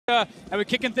And we're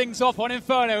kicking things off on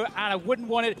Inferno, and I wouldn't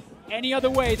want it any other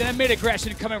way than a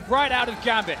mid-aggression coming right out of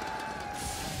Gambit.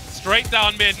 Straight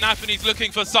down mid, Nafany's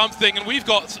looking for something, and we've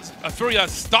got FURIA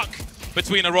stuck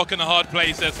between a rock and a hard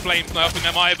place. There's flames not helping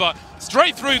them either.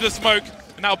 Straight through the smoke,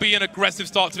 and that'll be an aggressive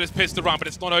start to this pistol round, but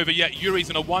it's not over yet. Yuri's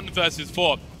in a 1 versus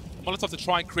 4. Molotov to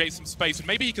try and create some space, and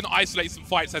maybe he can isolate some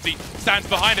fights as he stands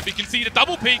behind him. You can see the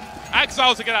double peek.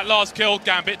 Axile to get that last kill.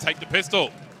 Gambit take the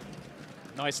pistol.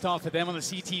 Nice start for them on the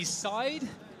CT side,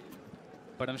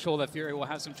 but I'm sure that FURIA will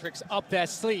have some tricks up their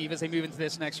sleeve as they move into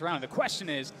this next round. The question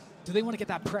is, do they want to get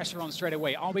that pressure on straight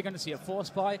away? Are we going to see a force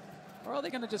buy, or are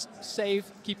they going to just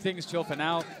save, keep things chill for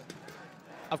now?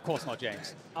 Of course not,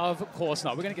 James. Of course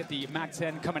not. We're going to get the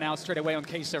MAC-10 coming out straight away on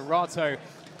Cesarato.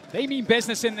 They mean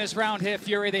business in this round here,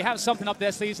 FURIA. They have something up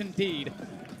their sleeves indeed,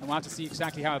 and we'll have to see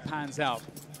exactly how it pans out.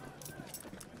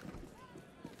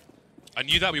 I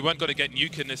knew that we weren't going to get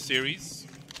Nuke in this series,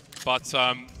 but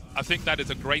I think that is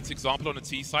a great example on the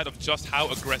T side of just how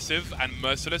aggressive and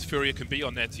merciless FURIA can be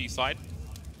on their T side.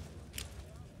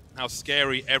 How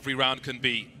scary every round can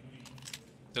be.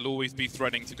 They'll always be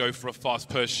threatening to go for a fast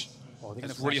push. Oh,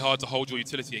 it's really hard to hold your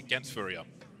utility against FURIA.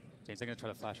 James, they're going to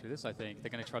try to flash through this, I think.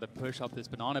 They're going to try to push up this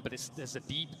banana, but there's a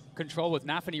deep control with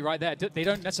Nafany right there. They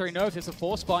don't necessarily know if it's a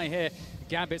force buy here.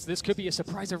 Gambit, so this could be a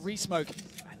surprise of re-smoke.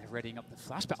 And they're readying up the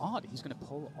flash, but he's going to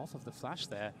pull off of the flash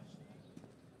there.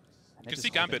 You can see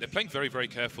Gambit, they're playing very, very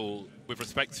careful with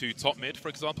respect to top mid, for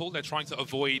example. They're trying to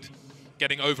avoid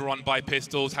getting overrun by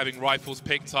pistols, having rifles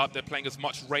picked up. They're playing as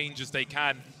much range as they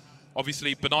can.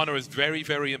 Obviously, banana is very,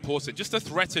 very important, just to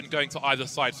threaten going to either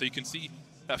side. So you can see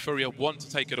that FURIA want to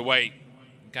take it away.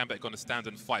 Gambit going to stand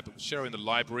and fight, but with Shiro in the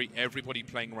library, everybody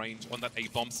playing range on that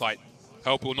A-bomb site.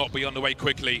 Help will not be on the way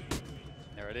quickly.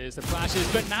 There it is, the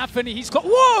flashes, but Nafany, he's got,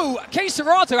 whoa!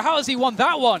 Cesarato, how has he won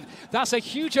that one? That's a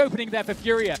huge opening there for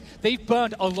FURIA. They've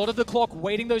burned a lot of the clock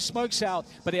waiting those smokes out,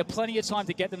 but they have plenty of time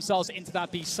to get themselves into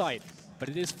that B site. But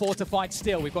it is fortified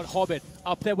still. We've got Hobbit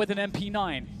up there with an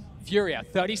MP9. FURIA,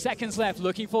 30 seconds left,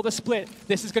 looking for the split.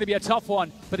 This is going to be a tough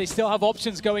one, but they still have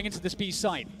options going into this B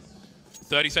site.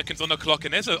 30 seconds on the clock,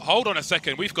 and there's a, hold on a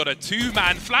second, we've got a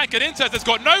 2-man flank, and Inters has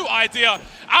got no idea,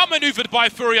 outmaneuvered by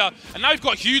FURIA, and now we've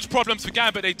got huge problems for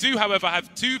Gambit. They do, however,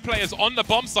 have 2 players on the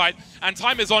bomb site, and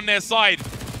time is on their side.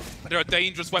 But there are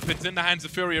dangerous weapons in the hands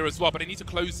of FURIA as well, but they need to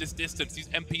close this distance. These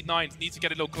MP9s need to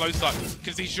get a little closer. You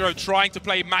can see Shiro trying to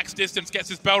play max distance, gets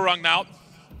his bell rung now.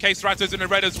 Cesarato's in the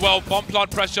red as well, bomb plant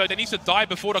pressure. They need to die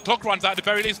before the clock runs out at the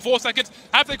very least. 4 seconds,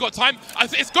 have they got time?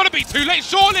 It's got to be too late,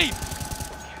 surely!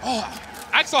 Oh.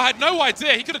 Axel had no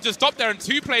idea. He could have just stopped there and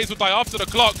 2 players would die after the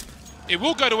clock. It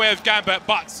will go the way of Gambit,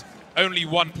 but only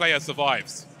 1 player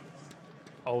survives.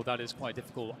 Oh, that is quite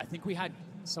difficult. I think we had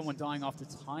someone dying after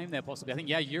time there, possibly. I think,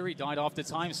 yeah, Yuri died after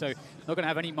time, so not going to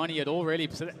have any money at all, really.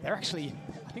 So they're actually,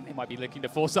 I think they might be looking to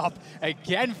force up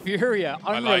again. FURIA,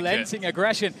 unrelenting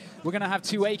aggression. We're going to have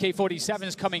 2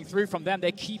 AK-47s coming through from them.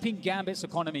 They're keeping Gambit's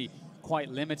economy quite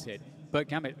limited. But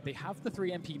Gambit, they have the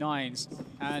 3 MP9s,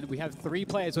 and we have 3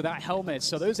 players without helmets.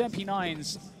 So those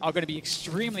MP9s are going to be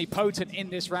extremely potent in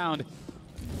this round.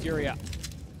 FURIA,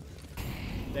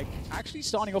 they're actually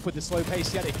starting off with the slow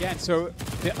pace yet again. So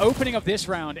the opening of this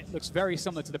round, it looks very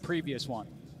similar to the previous one.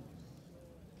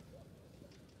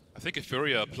 I think if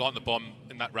FURIA plant the bomb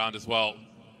in that round as well,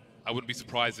 I wouldn't be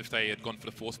surprised if they had gone for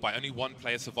the force buy. Only 1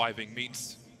 player surviving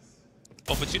means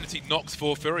opportunity knocks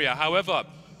for FURIA. However,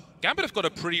 Gambit have got a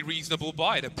pretty reasonable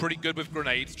buy. They're pretty good with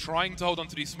grenades, trying to hold on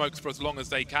to these smokes for as long as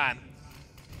they can.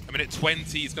 A minute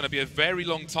 20 is going to be a very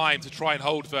long time to try and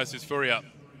hold versus FURIA.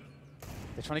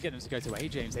 They're trying to get them to go to A,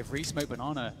 James. They've re-smoked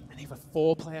banana, and they have a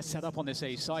 4-player setup on this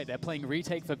A side. They're playing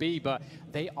retake for B, but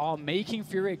they are making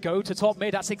FURIA go to top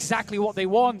mid. That's exactly what they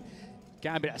want.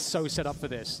 Gambit are so set up for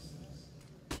this.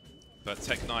 But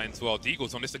Tech9 as well,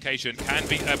 Deagles on this occasion can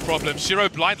be a problem. Shiro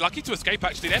blind, lucky to escape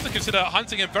actually. They have to consider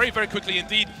hunting him very, very quickly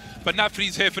indeed. But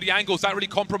Nafany's here for the angles. That really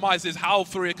compromises how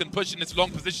FURIA can push in this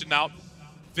long position now.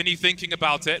 Vinny thinking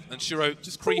about it, and Shiro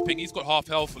just creeping. He's got half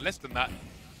health, or less than that.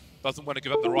 Doesn't want to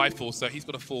give up the rifle, so he's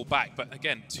got to fall back. But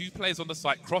again, 2 players on the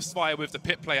site. Crossfire with the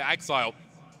pit player, Axile.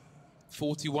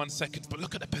 41 seconds, but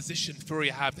look at the position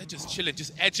FURIA have. They're just chilling,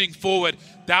 just edging forward.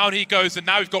 Down he goes, and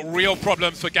now we've got real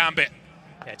problems for Gambit.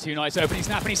 Yeah, 2 nice openings.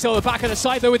 Nafany still at the back of the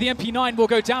site, though, with the MP9 will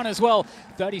go down as well.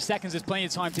 30 seconds is plenty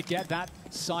of time to get that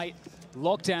site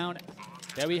locked down.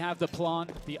 There we have the plant,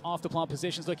 the after plant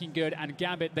positions looking good, and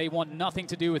Gambit, they want nothing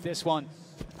to do with this one.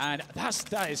 And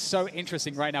that is so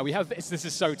interesting right now. This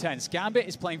is so tense. Gambit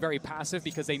is playing very passive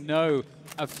because they know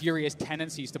of FURIA's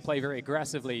tendencies to play very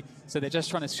aggressively. So they're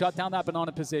just trying to shut down that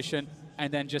banana position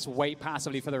and then just wait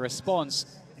passively for the response.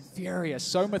 FURIA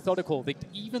so methodical that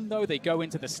even though they go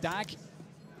into the stack,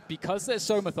 because they're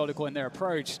so methodical in their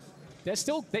approach, they're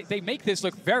still, they make this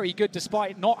look very good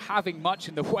despite not having much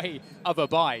in the way of a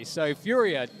buy. So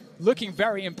FURIA looking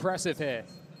very impressive here.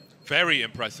 Very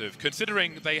impressive,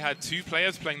 considering they had 2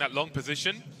 players playing that long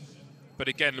position. But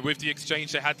again, with the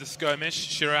exchange, they had the skirmish.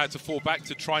 Shiro had to fall back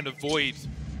to try and avoid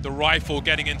the rifle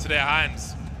getting into their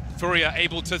hands. FURIA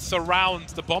able to surround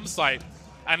the bomb site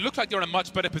and look like they're in a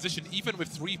much better position, even with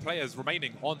 3 players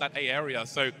remaining on that A area.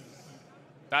 So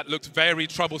that looked very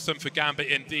troublesome for Gambit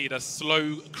indeed. A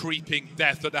slow creeping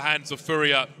death at the hands of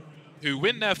FURIA, who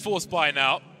win their force buy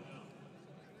now.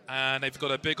 And they've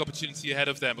got a big opportunity ahead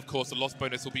of them. Of course, the loss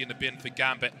bonus will be in the bin for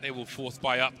Gambit. They will force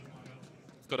buy up.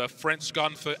 Got a French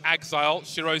gun for Exile.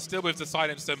 Shiro still with the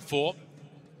silenced M4.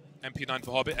 MP9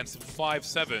 for Hobbit and some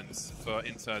 5.7s for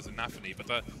Inters and Nafany. But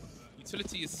the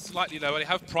utility is slightly lower. They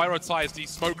have prioritized these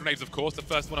smoke grenades, of course, the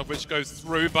first one of which goes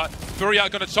through. But FURIA are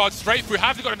going to charge straight through.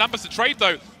 Have they got the numbers to trade,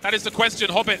 though? That is the question.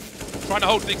 Hobbit trying to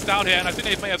hold things down here, and I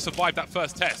think they may have survived that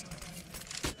first test.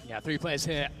 Yeah, 3 players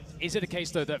here. Is it a case,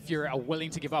 though, that FURIA are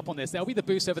willing to give up on this? There'll be the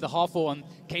boost over the half-wall, and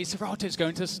K-Serata is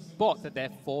going to spot that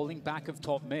they're falling back of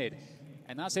top mid.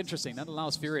 And that's interesting. That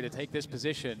allows FURIA to take this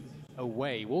position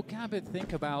away. Will Gambit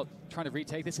think about trying to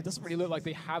retake this? It doesn't really look like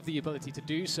they have the ability to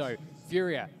do so.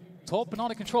 FURIA, top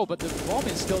banana control, but the bomb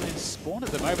is still in spawn at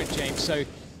the moment, James. So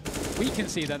we can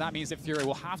see that that means that FURIA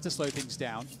will have to slow things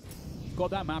down.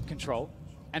 Got that map control.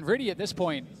 And really, at this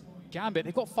point, Gambit,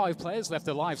 they've got 5 players left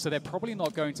alive, so they're probably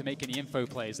not going to make any info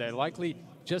plays. They're likely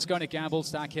just going to gamble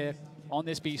stack here on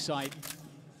this B site,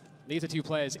 leave the 2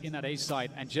 players in that A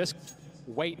site, and just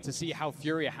wait to see how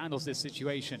FURIA handles this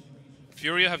situation.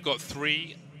 FURIA have got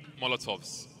 3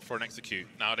 Molotovs for an execute.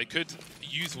 Now, they could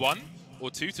use 1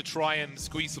 or 2 to try and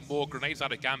squeeze some more grenades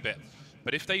out of Gambit.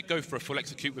 But if they go for a full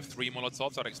execute with 3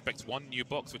 Molotovs, I'd expect 1 new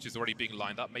box, which is already being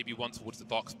lined up, maybe 1 towards the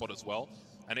dark spot as well.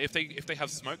 And if they have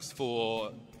smokes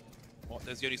for... Well,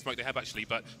 there's the only smoke they have, actually,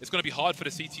 but it's going to be hard for the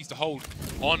CTs to hold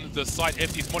on the site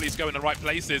if these mollies go in the right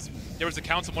places. There is a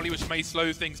counter molly, which may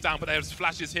slow things down, but there's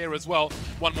flashes here as well.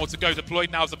 1 more to go. Deployed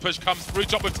now as the push comes through.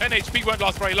 Drop with 10 HP, won't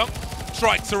last very long.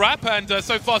 Strike to wrap, and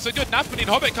so far so good. Nafany and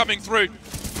Hobbit coming through.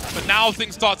 But now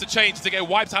things start to change. They get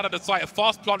wiped out of the site. A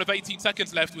fast plant of 18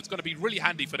 seconds left, which is going to be really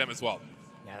handy for them as well.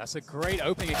 Yeah, that's a great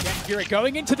opening again. FURIA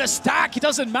going into the stack. It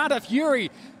doesn't matter. FURIA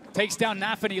takes down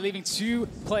Nafany, leaving 2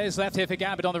 players left here for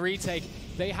Gambit on the retake.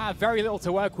 They have very little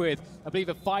to work with. I believe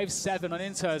a 5-7 on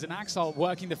Inters, and Axel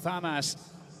working the FAMAS.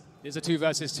 There's a 2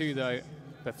 versus 2, though.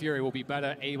 But FURIA will be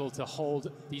better able to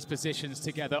hold these positions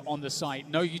together on the site.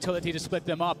 No utility to split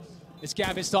them up. As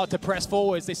Gambit start to press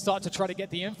forwards, they start to try to get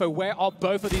the info. Where are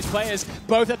both of these players?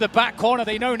 Both at the back corner.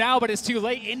 They know now, but it's too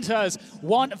late. Inters,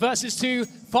 1 versus 2,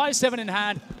 5-7 in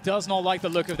hand. Does not like the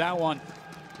look of that one.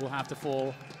 Will have to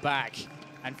fall back.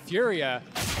 And FURIA,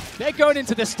 they're going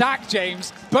into the stack,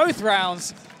 James. Both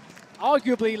rounds,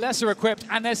 arguably lesser equipped,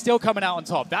 and they're still coming out on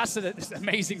top. That's an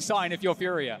amazing sign if you're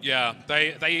FURIA. Yeah,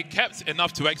 they kept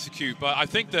enough to execute, but I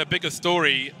think the bigger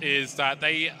story is that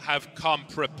they have come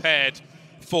prepared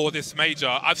for this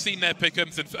major. I've seen their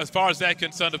pick'ems, and as far as they're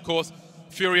concerned, of course,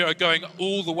 FURIA are going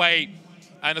all the way.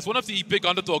 And as one of the big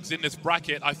underdogs in this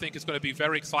bracket, I think it's going to be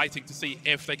very exciting to see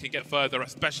if they can get further,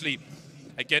 especially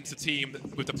against a team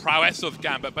with the prowess of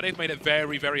Gambit, but they've made it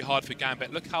very, very hard for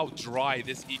Gambit. Look how dry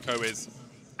this eco is.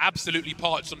 Absolutely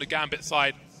parched on the Gambit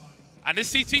side. And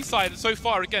this CT side, so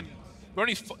far, again, we're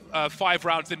only 5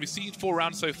 rounds in. We've seen 4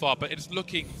 rounds so far, but it's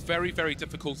looking very, very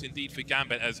difficult indeed for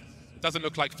Gambit, as it doesn't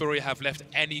look like FURIA have left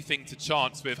anything to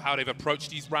chance with how they've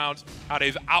approached these rounds, how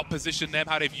they've outpositioned them,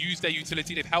 how they've used their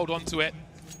utility, they've held on to it.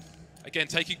 Again,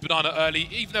 taking Banana early,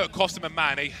 even though it cost them a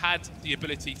man, they had the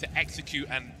ability to execute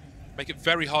and make it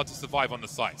very hard to survive on the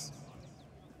sites.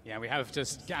 Yeah, we have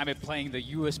just Gambit playing the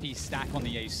USP stack on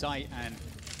the A site, and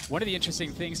one of the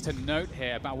interesting things to note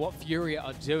here about what FURIA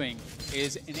are doing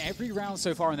is in every round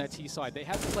so far on their T side, they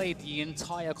have played the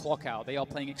entire clock out. They are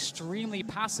playing extremely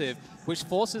passive, which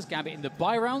forces Gambit in the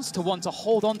buy rounds to want to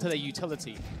hold on to their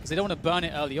utility, because they don't want to burn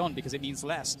it early on because it means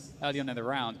less early on in the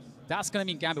round. That's going to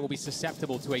mean Gambit will be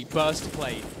susceptible to a burst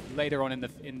play later on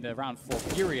in the round for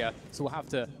FURIA, so we'll have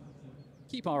to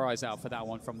keep our eyes out for that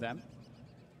one from them.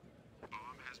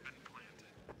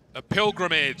 A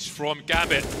pilgrimage from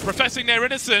Gambit, professing their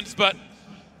innocence, but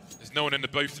there's no one in the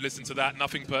booth to listen to that.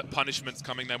 Nothing but punishments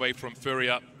coming their way from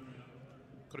FURIA.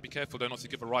 Got to be careful, though, not to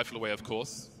give a rifle away, of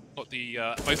course. Not the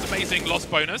most amazing loss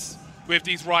bonus with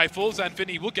these rifles, and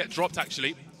Vinny will get dropped,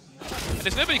 actually. And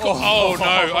there's nobody got... Oh,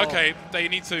 no, okay. They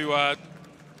need to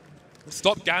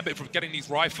stop Gambit from getting these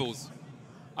rifles.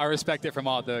 I respect it from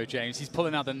Art, though, James. He's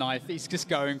pulling out the knife. He's just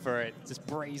going for it. Just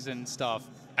brazen stuff.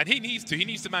 And he needs to. He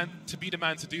needs to be the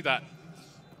man to do that.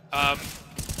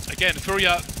 Again,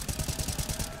 FURIA,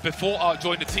 before Art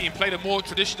joined the team, played a more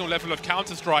traditional level of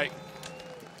Counter-Strike.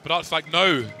 But Art's like,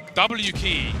 no, W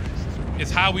key is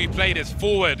how we play this.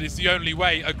 Forward is the only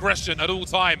way. Aggression at all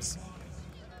times.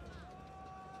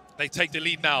 They take the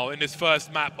lead now in this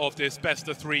first map of this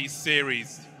best-of-3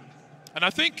 series. And I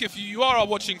think if you are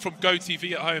watching from Go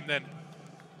TV at home, then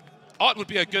Art would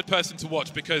be a good person to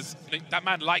watch because that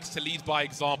man likes to lead by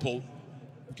example.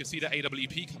 You can see the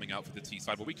AWP coming out for the T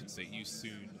side. Well, we can see you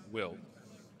soon will.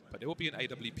 But there will be an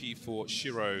AWP for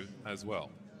Shiro as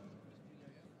well.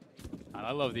 And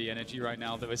I love the energy right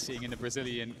now that we're seeing in the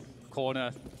Brazilian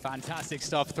corner. Fantastic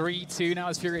stuff. 3-2 now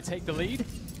as FURIA take the lead.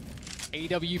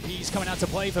 AWP's coming out to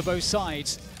play for both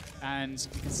sides. And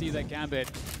you can see that Gambit,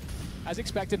 as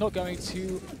expected, not going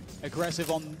too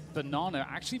aggressive on Banana,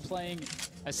 actually playing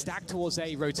a stack towards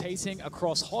A, rotating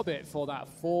across Hobbit for that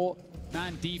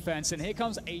 4-man defense. And here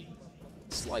comes a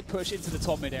slight push into the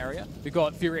top mid area. We've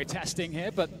got FURIA testing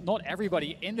here, but not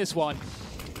everybody in this one.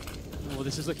 Oh,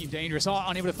 this is looking dangerous.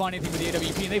 Unable to find anything with the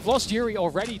AWP. And they've lost Yuri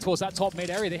already towards that top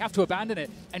mid area. They have to abandon it.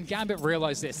 And Gambit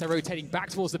realized this. They're rotating back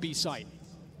towards the B site.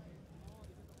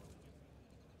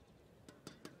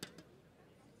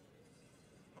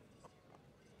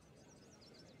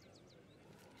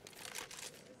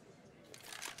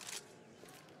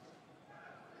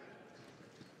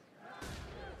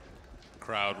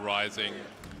 Crowd rising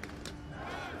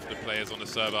for the players on the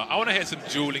server. I want to hear some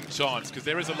dueling chants because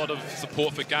there is a lot of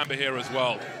support for Gambit here as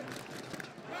well.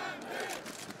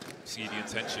 See the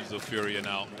intentions of FURIA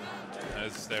now,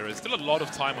 as there is still a lot of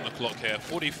time on the clock here.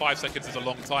 45 seconds is a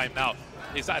long time. Now,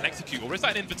 is that an execute or is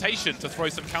that an invitation to throw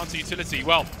some counter utility?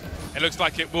 Well, it looks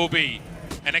like it will be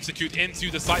an execute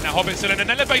into the site now. Hobbit still in an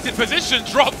elevated position,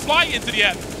 drop, fly into the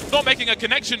air. Not making a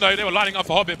connection though. They were lining up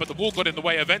for Hobbit, but the wall got in the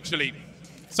way eventually.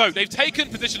 So they've taken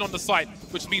position on the site,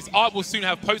 which means Art will soon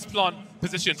have post-plant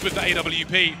positions with the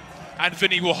AWP, and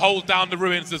Vinny will hold down the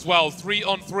ruins as well.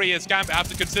 3-on-3 as Gambit have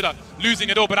to consider losing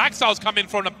it all, but Axel's come in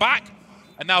from the back,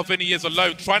 and now Vinny is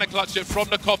alone, trying to clutch it from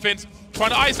the coffins, trying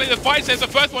to isolate the fight. There's the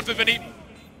first one for Vinny.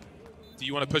 Do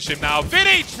you want to push him now?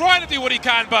 Vinny trying to do what he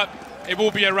can, but it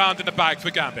will be a round in the bag for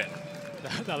Gambit.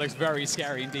 That looks very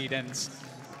scary indeed, and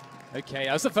okay,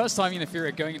 that was the first time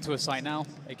FURIA going into a site now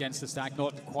against the stack,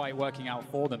 not quite working out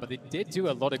for them, but they did do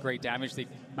a lot of great damage. They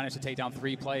managed to take down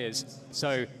 3 players.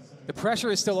 So the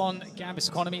pressure is still on. Gambit's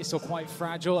economy is still quite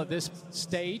fragile at this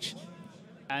stage,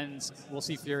 and we'll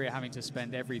see FURIA having to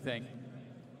spend everything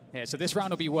here. So this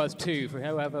round will be worth 2 for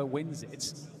whoever wins it.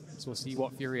 So we'll see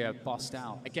what FURIA bust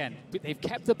out. Again, they've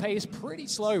kept the pace pretty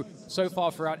slow so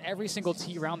far throughout every single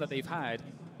T round that they've had,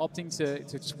 opting to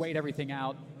just wait everything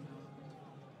out.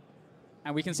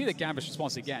 And we can see the Gambit's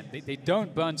response again. They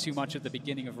don't burn too much at the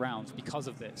beginning of rounds because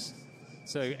of this.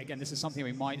 So again, this is something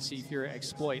we might see FURIA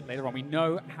exploit later on. We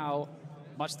know how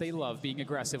much they love being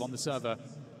aggressive on the server.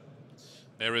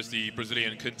 There is the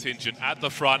Brazilian contingent at the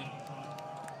front.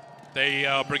 They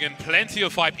bring in plenty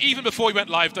of fight. Even before we went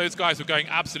live, those guys were going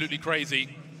absolutely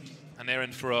crazy. And they're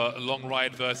in for a long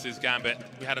ride versus Gambit.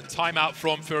 We had a timeout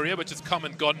from FURIA, which has come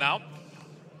and gone now.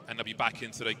 And they'll be back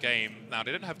into the game. Now,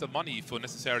 they didn't have the money for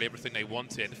necessarily everything they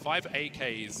wanted. 5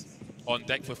 AKs on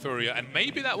deck for FURIA, and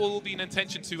maybe that will be an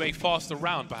intention to a faster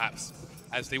round, perhaps,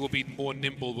 as they will be more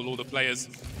nimble with all the players.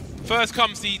 First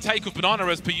comes the take of Banana,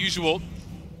 as per usual.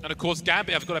 And, of course,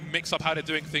 Gambit have got to mix up how they're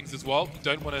doing things as well. You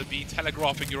don't want to be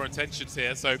telegraphing your intentions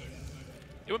here, so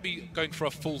you won't be going for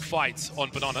a full fight on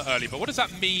Banana early. But what does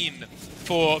that mean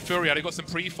for FURIA? They've got some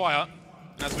pre-fire.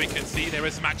 As we can see, there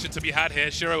is some action to be had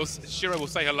here. Shiro will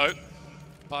say hello,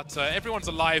 but everyone's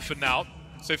alive for now.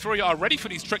 So FURIA are ready for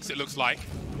these tricks, it looks like.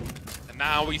 And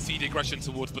now we see the aggression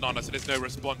towards Banana, so there's no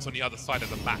response on the other side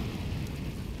of the map.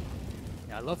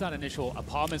 Yeah, I love that initial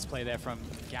apartments play there from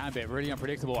Gambit, really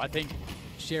unpredictable. I think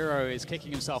Shiro is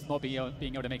kicking himself not being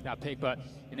able to make that pick, but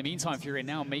in the meantime, FURIA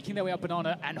now making their way up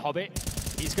Banana and Hobbit.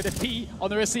 He's going to be on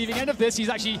the receiving end of this. He's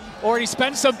actually already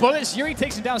spent some bullets. Yuri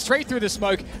takes him down straight through the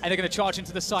smoke, and they're going to charge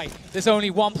into the site. There's only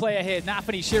one player here.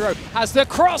 Nafany. Shiro has the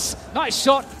cross. Nice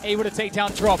shot. Able to take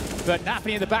down Drop, but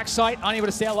Nafany in the backside, unable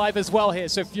to stay alive as well here.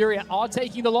 So FURIA are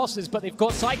taking the losses, but they've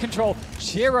got site control.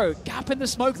 Shiro, gap in the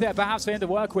smoke there, perhaps for him to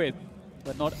work with,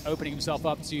 but not opening himself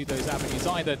up to those avenues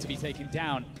either to be taken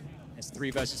down. It's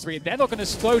 3 versus 3. They're not going to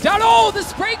slow down. Oh, the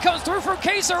spray comes through from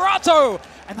Keisarato,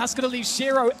 and that's going to leave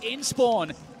Shiro in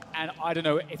spawn. And I don't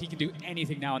know if he can do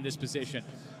anything now in this position.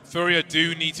 FURIA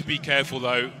do need to be careful,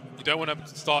 though. You don't want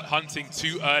to start hunting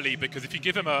too early, because if you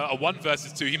give him a 1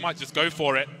 versus 2, he might just go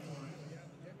for it.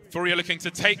 FURIA looking to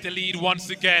take the lead once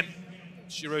again.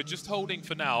 Shiro just holding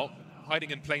for now,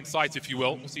 hiding in plain sight, if you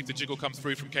will. We'll see if the jiggle comes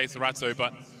through from Keserato,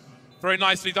 but very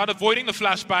nicely done, avoiding the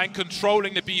flashbang,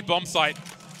 controlling the B bomb site.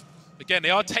 Again,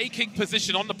 they are taking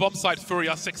position on the bomb site,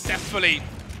 FURIA, successfully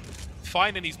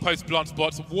finding these post-blunt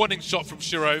spots. Warning shot from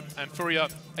Shiro, and FURIA,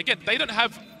 again, they don't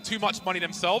have too much money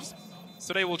themselves,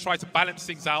 so they will try to balance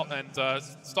things out and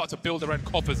start to build their own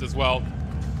coffers as well.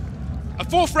 A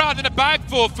fourth round in the bag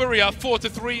for FURIA,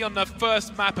 4-3 on the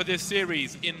first map of this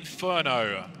series,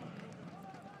 Inferno.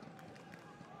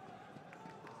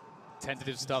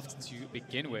 Tentative stuff to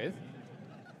begin with.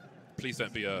 Please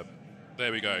don't be a...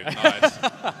 There we go. Nice.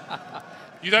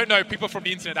 You don't know, people from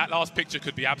the internet, that last picture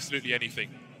could be absolutely anything,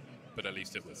 but at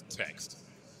least it was text.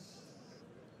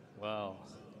 Well,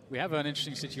 we have an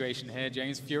interesting situation here,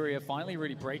 James. FURIA finally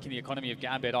really breaking the economy of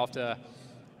Gambit after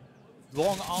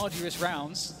long, arduous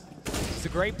rounds. It's a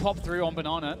great pop through on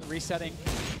Banana, resetting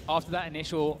after that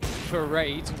initial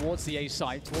foray towards the A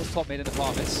site, towards top mid and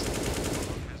apartments.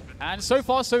 And so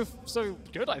far, so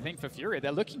good, I think, for FURIA.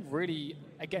 They're looking really,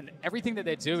 again, everything that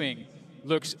they're doing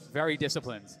looks very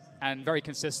disciplined and very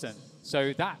consistent.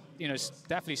 So that, you know,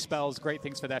 definitely spells great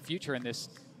things for their future in these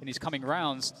coming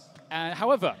rounds.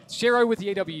 However, Shiro with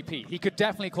the AWP, he could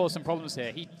definitely cause some problems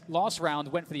here. He, last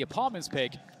round, went for the apartments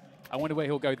pick. I wonder where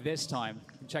he'll go this time.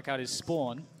 You can check out his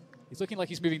spawn. He's looking like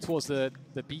he's moving towards the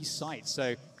B site.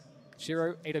 So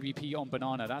Shiro, AWP on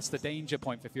Banana. That's the danger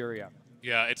point for FURIA.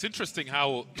 Yeah, it's interesting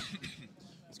how,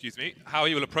 excuse me, how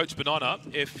he will approach Banana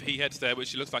if he heads there,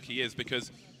 which he looks like he is,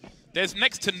 because there's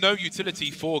next to no utility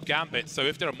for Gambit. So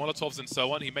if there are Molotovs and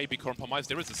so on, he may be compromised.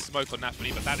 There is a smoke on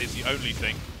Nafani, but that is the only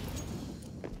thing.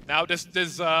 Now,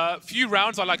 there's a few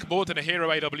rounds I like more than a hero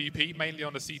AWP, mainly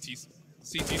on the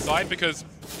CT side, because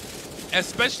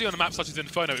especially on a map such as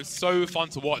Inferno, it's so fun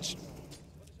to watch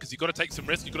because you've got to take some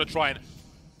risk. You've got to try and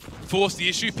force the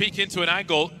issue, peek into an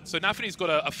angle. So Nafani's got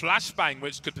a flashbang,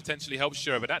 which could potentially help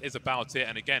Shiro, but that is about it.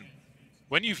 And again,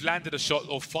 when you've landed a shot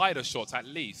or fired a shot at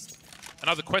least,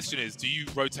 another question is, do you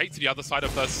rotate to the other side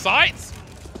of the site?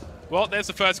 Well, there's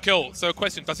the first kill. So a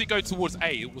question, does he go towards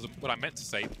A? It wasn't what I meant to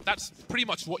say. That's pretty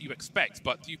much what you expect,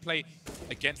 but do you play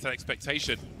against that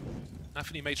expectation?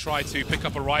 Nafani may try to pick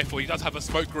up a rifle. He does have a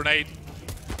smoke grenade.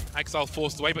 Axel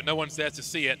forced away, but no one's there to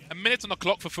see it. A minute on the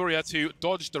clock for FURIA to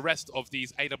dodge the rest of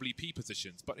these AWP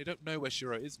positions, but they don't know where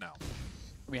Shiro is now.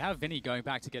 We have Vinny going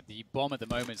back to get the bomb at the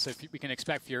moment, so we can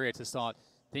expect FURIA to start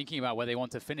thinking about where they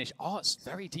want to finish. Oh, it's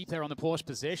very deep there on the Porsche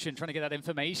position, trying to get that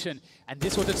information, and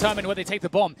this will determine where they take the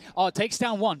bomb. Oh, it takes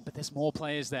down one, but there's more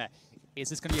players there. Is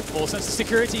this going to be a false sense of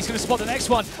security? He's going to spot the next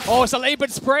one. Oh, it's a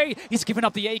labored spray. He's given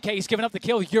up the AK. He's given up the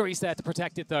kill. Yuri's there to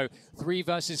protect it, though. 3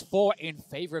 versus 4 in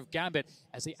favor of Gambit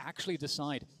as they actually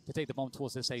decide to take the bomb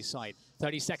towards this A site.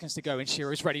 30 seconds to go, and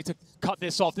Shiro's ready to cut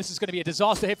this off. This is going to be a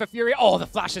disaster here for FURIA. Oh, the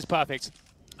flash is perfect.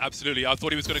 Absolutely. I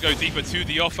thought he was going to go deeper to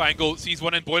the off angle. Sees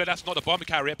one in boiler. That's not the bomb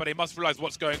carrier, but they must realize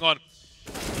what's going on.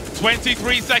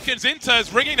 23 seconds.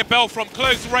 Inter's ringing the bell from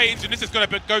close range, and this is going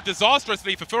to go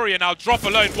disastrously for FURIA now. Drop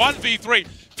alone. 1v3.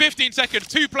 15 seconds.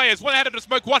 2 players. One ahead of the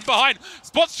smoke, one behind.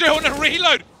 Spots Shiro on a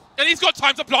reload, and he's got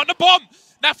time to plant the bomb.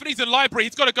 Nafani's in library.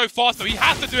 He's got to go faster. He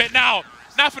has to do it now.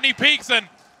 Nafani peeks and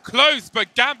close,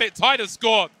 but Gambit tied the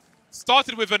score.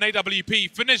 Started with an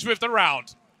AWP, finished with the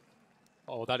round.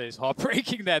 Oh, that is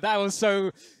heartbreaking there. That was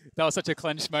such a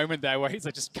clenched moment there where he's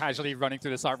like just casually running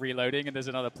through the site reloading, and there's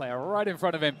another player right in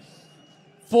front of him.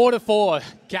 4-4.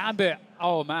 Gambit.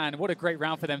 Oh man, what a great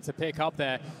round for them to pick up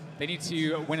there. They need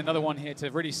to win another one here to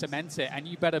really cement it, and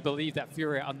you better believe that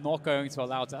FURIA are not going to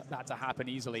allow that to happen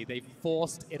easily. They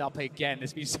forced it up again.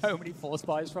 There's been so many force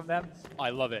buys from them. I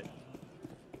love it.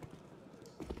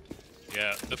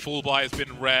 Yeah, the full buy has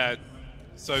been rare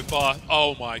so far.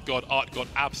 Oh my god, Art got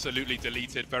absolutely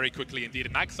deleted very quickly indeed,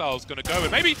 and Axel's going to go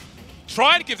and maybe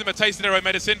try and give them a taste of their own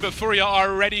medicine, but FURIA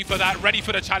are ready for that, ready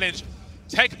for the challenge.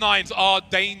 Tech-9s are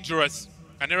dangerous,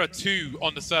 and there are 2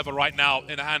 on the server right now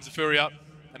in the hands of FURIA,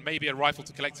 and maybe a rifle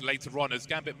to collect later on, as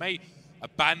Gambit may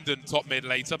abandon top mid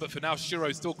later, but for now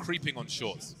Shiro's still creeping on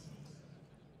shorts.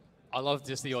 I love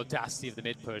just the audacity of the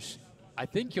mid push. I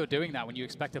think you're doing that when you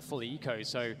expect a full eco,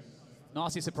 so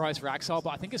nasty surprise for Axel, but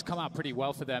I think it's come out pretty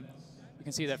well for them. You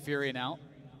can see that FURIA now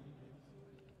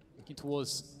looking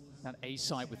towards that A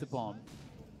site with the bomb.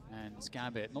 And it's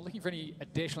Gambit not looking for any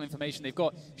additional information. They've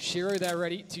got Shiro there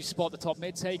ready to spot the top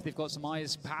mid take. They've got some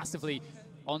eyes passively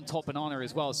on top Banana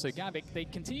as well. So Gambit, they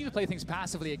continue to play things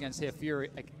passively against FURIA,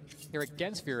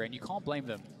 and you can't blame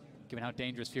them given how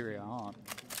dangerous FURIA are.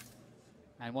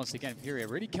 And once again, FURIA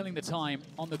really killing the time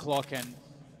on the clock, and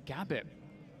Gambit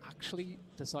actually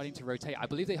deciding to rotate. I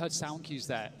believe they heard sound cues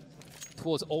there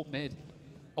towards alt mid.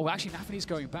 Oh, actually, Nafany's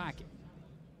going back.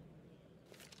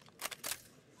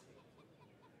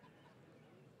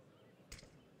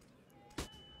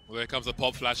 Well, there comes a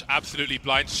pop flash, absolutely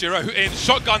blind. Shiro in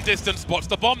shotgun distance, spots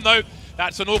the bomb though.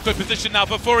 That's an awkward position now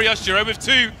for FURIA. Shiro with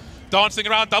 2, dancing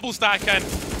around double stack, and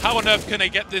how on earth can they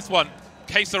get this one?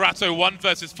 Queserato 1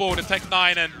 versus 4 to Tech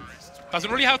 9 and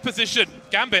doesn't really have position.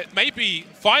 Gambit, maybe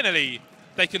finally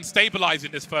they can stabilize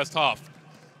in this first half.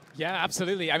 Yeah,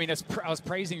 absolutely. I mean, I was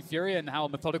praising FURIA and how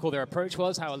methodical their approach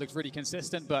was, how it looked really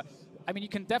consistent, but I mean, you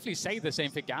can definitely say the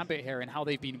same for Gambit here and how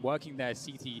they've been working their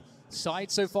CT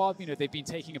side so far. You know, they've been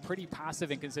taking a pretty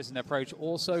passive and consistent approach,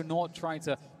 also not trying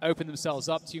to open themselves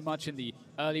up too much in the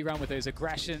early round with those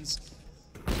aggressions,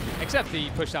 except the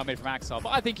push down mid from Axel. But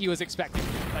I think he was expecting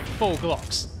like full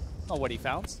Glocks, not what he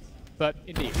found. But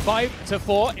indeed,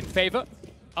 5-4 in favor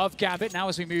of Gambit. Now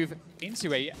as we move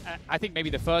into I think maybe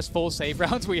the first full save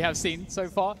round we have seen so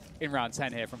far in round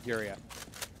 10 here from FURIA.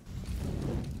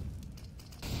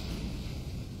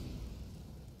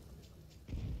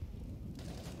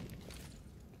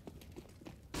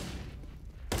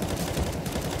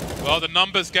 Well, the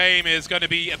numbers game is going to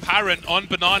be apparent on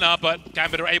Banana, but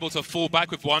Gambit are able to fall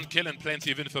back with 1 kill and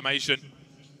plenty of information.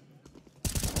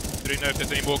 Don't know if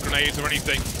there's any more grenades or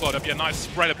anything. Well, there'll be a nice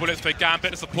spread of bullets for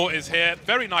Gambit. The support is here.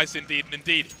 Very nice indeed. And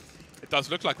indeed, it does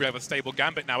look like we have a stable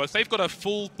Gambit now, as they've got a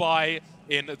full buy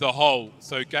in the hole.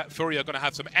 So FURIA are going to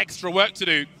have some extra work to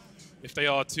do if they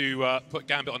are to put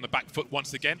Gambit on the back foot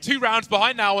once again. 2 rounds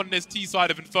behind now on this T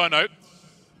side of Inferno.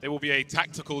 There will be a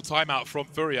tactical timeout from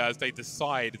FURIA as they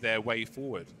decide their way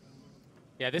forward.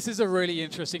 Yeah, this is a really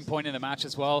interesting point in the match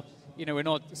as well. You know, we're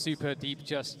not super deep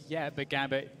just yet, but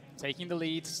Gambit taking the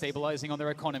lead, stabilizing on their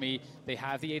economy. They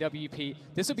have the AWP.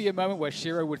 This would be a moment where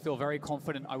Shiro would feel very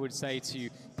confident, I would say, to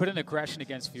put an aggression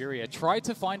against FURIA. Try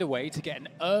to find a way to get an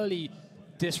early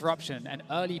disruption, an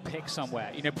early pick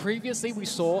somewhere. You know, previously we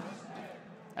saw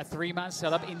a 3-man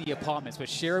setup in the apartments, where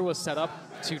Shiro was set up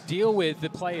to deal with the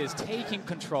players taking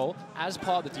control as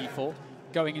part of the default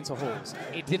going into halls.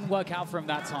 It didn't work out for him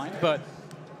that time, but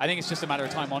I think it's just a matter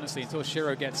of time, honestly, until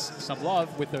Shiro gets some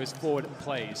love with those forward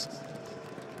plays.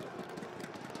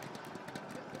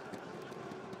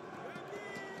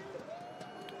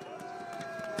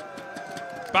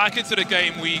 Back into the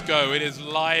game we go. It is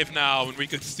live now, and we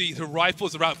can see the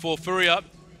rifles are out for FURIA,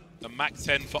 the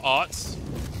MAC-10 for Arts.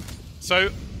 So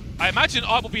I imagine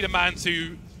Art will be the man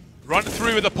to run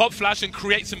through with a pop flash and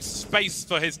create some space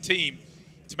for his team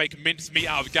to make mincemeat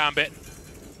out of Gambit.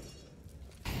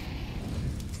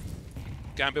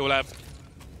 Gambit will have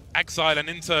Exile and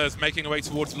Inters making their way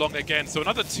towards Long again. So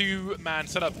another 2-man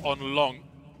setup on Long,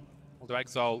 although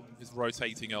Exile is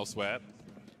rotating elsewhere.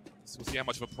 So we'll see how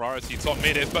much of a priority top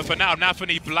mid is. But for now,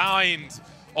 Nafany blind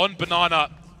on Banana.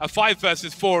 A 5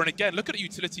 versus 4. And again, look at the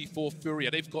utility for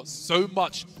FURIA. They've got so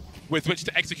much with which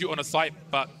to execute on a site.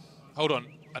 But hold on,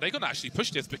 are they going to actually push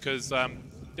this? Because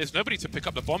there's nobody to pick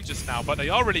up the bomb just now. But they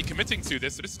are really committing to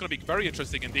this. So this is going to be very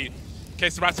interesting indeed.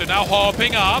 Queserato now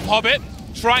hopping up. Hobbit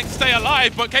trying to stay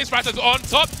alive. But Queserato's on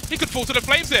top. He could fall to the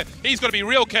flames here. He's got to be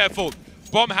real careful.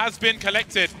 Bomb has been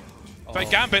collected. But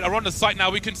Gambit are on the site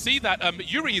now. We can see that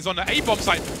Yuri is on the A-bomb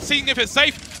site, seeing if it's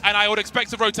safe, and I would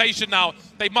expect a rotation now.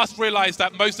 They must realize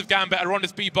that most of Gambit are on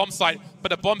this B-bomb site, but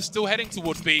the bomb's still heading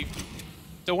towards B.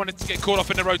 Don't want it to get caught off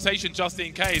in the rotation just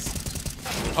in case.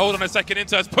 Hold on a second,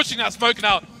 Inter's pushing that smoke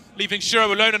now, leaving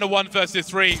Shiro alone in a 1 versus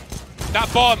 3.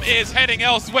 That bomb is heading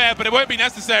elsewhere, but it won't be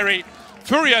necessary.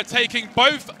 FURIA taking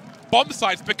both bomb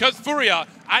sites because FURIA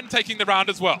and taking the round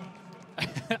as well.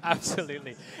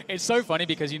 Absolutely. It's so funny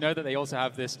because you know that they also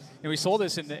have this, and we saw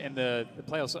this in the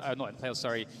playoffs, not in the playoffs,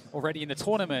 sorry, already in the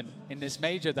tournament, in this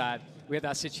major, that we had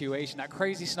that situation, that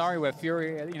crazy scenario where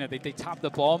FURIA, you know, they tap the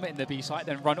bomb in the B site,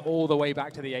 then run all the way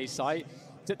back to the A site.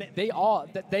 They are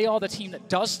the team that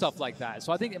does stuff like that.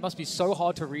 So I think it must be so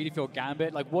hard to read if you're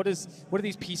Gambit. Like, what do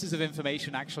these pieces of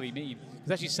information actually mean?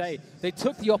 Because as you say, they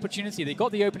took the opportunity. They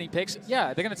got the opening picks.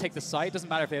 Yeah, they're going to take the site. It doesn't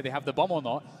matter if they have the bomb or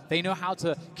not. They know how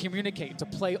to communicate, to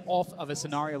play off of a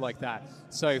scenario like that.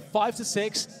 So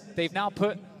 5-6, they've now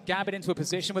put Gambit into a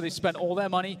position where they spent all their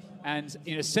money. And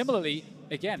you know, similarly,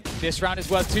 again, this round is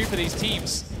worth 2 for these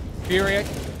teams. FURIA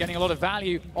getting a lot of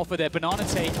value off of their banana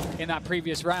take in that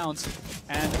previous round.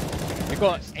 And we've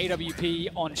got AWP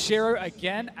on Shiro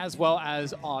again, as well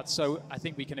as Art. So I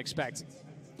think we can expect,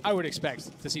 I would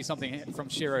expect to see something from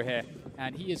Shiro here.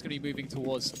 And he is going to be moving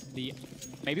towards the,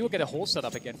 maybe we'll get a hall set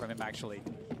up again from him, actually.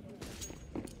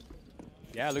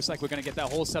 Yeah, it looks like we're going to get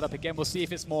that hall set up again. We'll see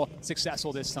if it's more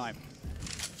successful this time.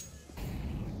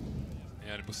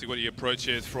 Yeah, and we'll see what the approach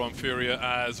is from FURIA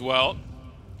as well.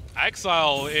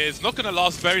 Exile is not going to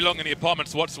last very long in the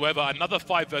apartments whatsoever. Another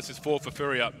 5 versus 4 for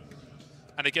FURIA.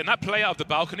 And again, that play out of the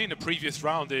balcony in the previous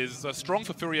round is strong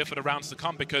for FURIA for the rounds to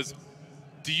come, because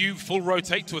do you full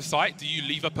rotate to a site? Do you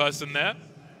leave a person there?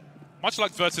 Much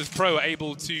like Versus Pro are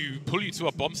able to pull you to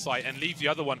a bomb site and leave the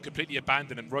other one completely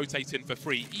abandoned and rotate in for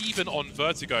free, even on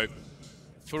Vertigo.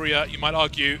 FURIA, you might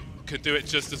argue, can do it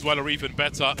just as well or even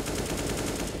better.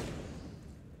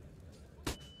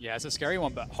 Yeah, it's a scary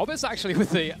one, but Hobbit's actually with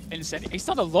the incendiary. He's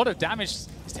done a lot of damage.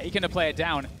 He's taken a player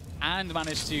down and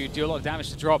managed to do a lot of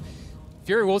damage to drop.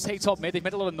 FURIA will take top mid. They've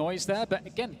made a lot of noise there, but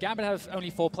again, Gambit have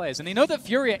only 4 players. And they know that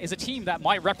FURIA is a team that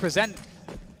might represent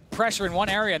pressure in one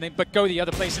area and then but go the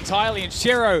other place entirely, and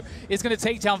Shiro is going to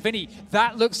take down Vinny.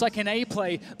 That looks like an A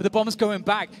play, but the bomb's going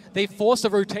back. They forced a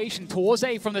rotation towards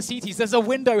A from the CTs. There's a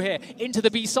window here into the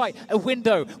B site, a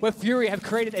window where FURIA have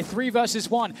created a 3 versus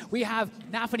 1. We have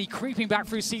Nafany creeping back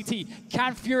through CT.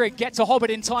 Can FURIA get to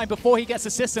Hobbit in time before he gets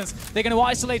assistance? They're going to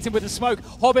isolate him with the smoke.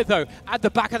 Hobbit, though, at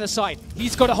the back of the site.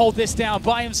 He's got to hold this down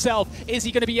by himself. Is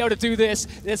he going to be able to do this?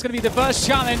 There's going to be the first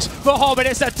challenge for Hobbit.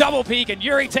 It's a double peek, and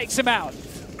Yuri takes him out.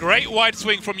 Great wide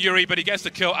swing from Yuri, but he gets the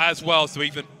kill as well, so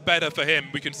even better for him.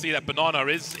 We can see that Banana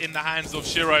is in the hands of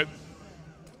Shiro.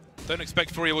 Don't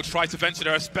expect FURIA will try to venture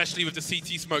there, especially with the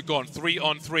CT smoke gone. 3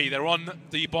 on 3. They're on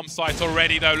the bomb site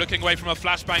already, though. Looking away from a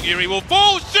flashbang, Yuri will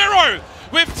fall. Shiro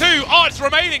with 2 arts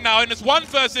remaining now, and it's 1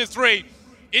 versus 3.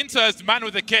 Inter's the man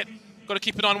with the kit. Got to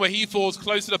keep an eye on where he falls.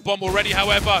 Close to the bomb already,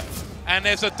 however. And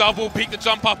there's a double peek to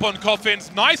jump up on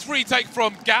Coffins. Nice retake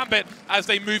from Gambit as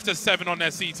they move to 7 on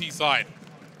their CT side.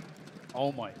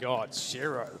 Oh my god,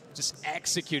 Shiro just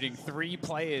executing 3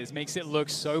 players makes it look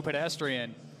so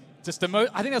pedestrian. Just I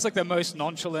think that's like the most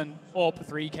nonchalant AWP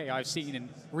 3K I've seen in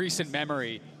recent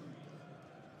memory.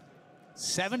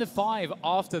 7-5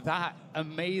 after that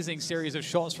amazing series of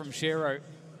shots from Shiro.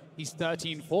 He's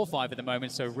 13-4-5 at the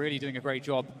moment, so really doing a great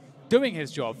job doing his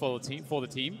job for the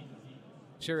team.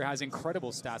 Shiro has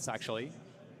incredible stats actually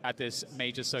at this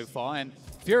major so far, and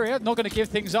FURIA not going to give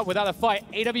things up without a fight.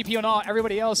 AWP on R,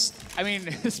 everybody else, I mean,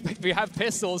 we have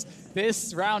pistols.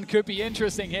 This round could be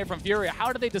interesting here from FURIA.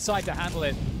 How do they decide to handle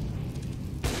it?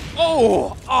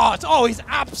 Oh, he's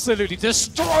absolutely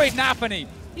destroyed Nafany.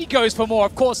 He goes for more,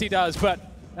 of course he does, but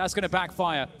that's going to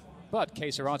backfire. But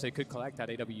K-Serate could collect that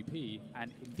AWP,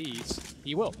 and indeed,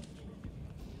 he will.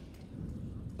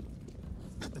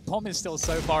 The bomb is still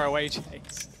so far away,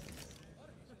 Chase.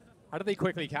 How do they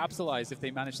quickly capitalize if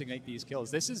they manage to make these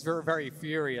kills? This is very, very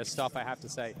FURIA stuff, I have to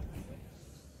say.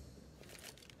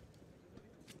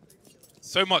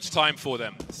 So much time for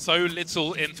them. So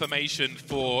little information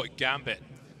for Gambit.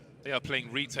 They are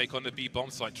playing retake on the B bomb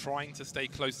site, trying to stay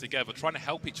close together, trying to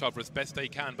help each other as best they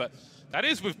can. But that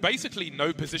is with basically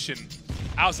no position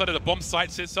outside of the bomb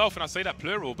sites itself. And I say that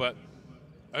plural, but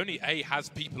only A has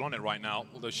people on it right now.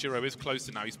 Although Shiro is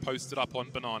closer now. He's posted up on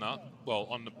Banana. Well,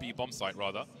 on the B bomb site,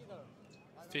 rather.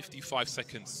 55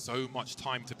 seconds, so much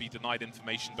time to be denied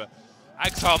information, but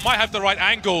Exile might have the right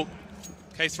angle.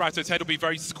 K-Serato's head will be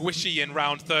very squishy in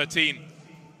round 13.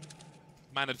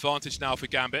 Man advantage now for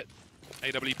Gambit.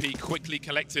 AWP quickly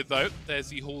collected though. There's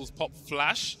the Hall's pop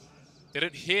flash. They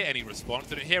don't hear any response,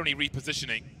 they don't hear any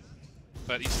repositioning.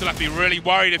 But you still have to be really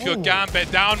worried if you're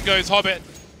Gambit. Down goes Hobbit.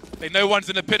 They know one's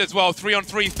in the pit as well. 3 on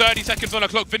 3, 30 seconds on the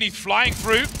clock. Vinny's flying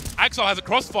through. Exile has a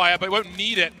crossfire, but won't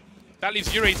need it. That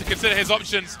leaves Yuri to consider his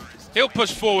options. He'll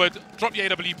push forward, drop the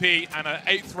AWP, and an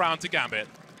 8th round to Gambit.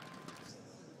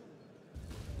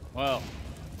 Well,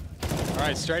 all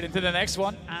right, straight into the next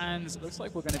one. And it looks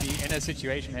like we're going to be in a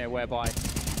situation here whereby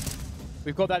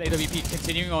we've got that AWP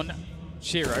continuing on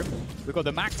Shiro. We've got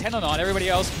the Mac 10 on, everybody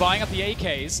else buying up the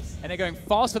AKs, and they're going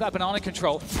fast for that banana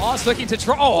control. Art's looking to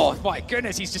try. Oh my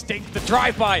goodness, he's just taking the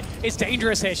drive-by. It's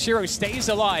dangerous here. Shiro stays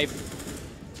alive.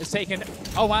 It's taken,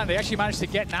 oh man, they actually managed to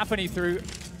get Nafany through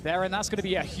there, and that's going to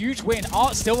be a huge win.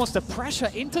 Art still wants to pressure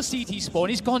into CT spawn.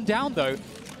 He's gone down though.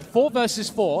 4 versus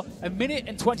 4, 1 minute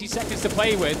and 20 seconds to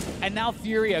play with, and now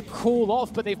FURIA cool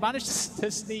off, but they've managed to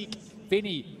sneak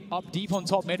Vinny up deep on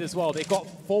top mid as well. They've got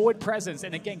forward presence,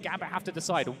 and again, Gambit have to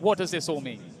decide, what does this all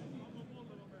mean?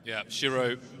 Yeah,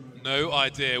 Shiro, no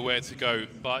idea where to go,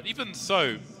 but even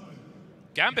so,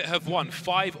 Gambit have won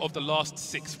 5 of the last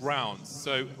 6 rounds,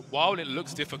 so while it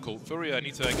looks difficult, FURIA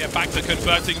need to get back to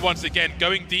converting once again,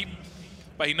 going deep,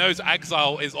 but he knows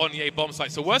Exile is on the A bomb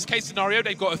site. So worst case scenario,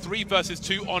 they've got a 3 versus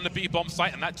 2 on the B bomb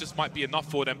site, and that just might be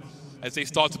enough for them as they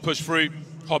start to push through.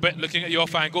 Hobbit looking at the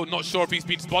off angle, not sure if he's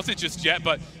been spotted just yet,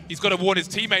 but he's got to warn his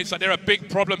teammates that there are big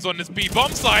problems on this B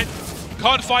bomb site.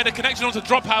 Can't find a connection onto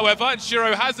drop, however, and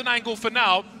Shiro has an angle for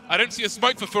now. I don't see a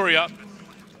smoke for FURIA.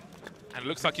 And it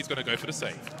looks like he's going to go for the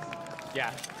save.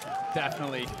 Yeah,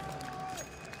 Definitely.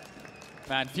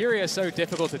 Man, FURIA is so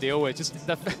difficult to deal with.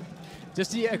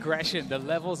 Just the aggression, the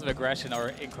levels of aggression are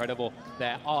incredible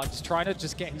there. Just trying to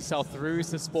just get himself through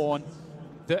to spawn.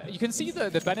 You can see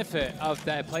the benefit of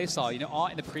their playstyle. You know,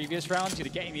 Art in the previous round,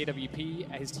 getting the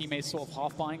AWP, his teammates sort of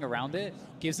half buying around it,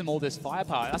 gives them all this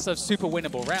firepower. That's a super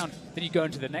winnable round. Then you go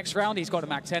into the next round, he's got a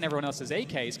MAC-10, everyone else has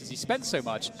AKs because he spent so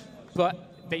much.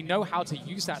 But they know how to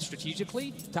use that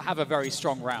strategically to have a very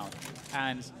strong round.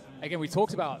 And again, we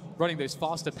talked about running those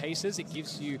faster paces. It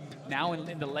gives you now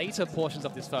in the later portions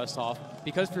of this first half,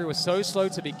 because FURIA was so slow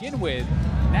to begin with,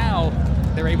 now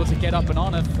they're able to get up and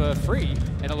on it for free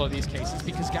in a lot of these cases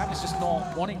because Gambit's just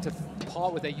not wanting to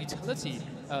part with their utility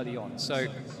early on. So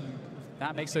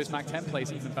that makes those MAC-10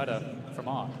 plays even better from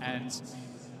Art. And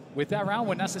with that round,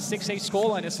 when that's a 6-8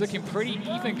 scoreline, it's looking pretty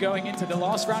even going into the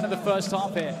last round of the first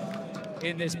half here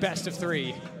in this best of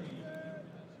 3.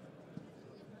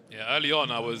 Yeah, early on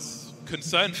I was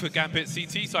concerned for Gambit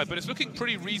CT side, but it's looking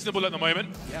pretty reasonable at the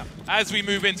moment. Yeah. As we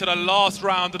move into the last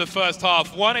round of the first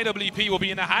half, one AWP will be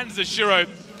in the hands of Shiro.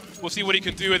 We'll see what he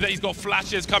can do with it. He's got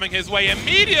flashes coming his way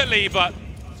immediately, but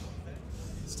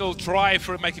still try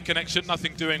for make a connection.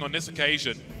 Nothing doing on this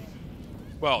occasion.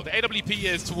 Well, the AWP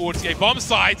is towards the bomb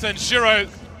site, and Shiro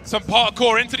some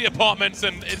parkour into the apartments,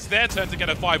 and it's their turn to get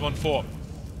a 5-on-4.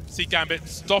 See Gambit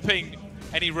stopping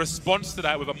any response to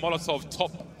that with a Molotov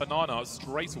top banana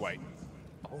straight away.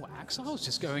 Oh, Axile's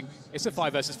just going, it's a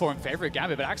 5 versus 4 in favor of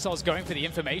Gambit, but Axile's going for the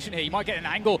information here. He might get an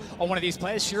angle on one of these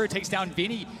players. Shiro takes down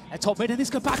Vinny at top mid, and this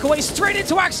could back away straight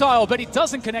into Axile, but he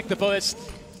doesn't connect the bullets.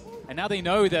 And now they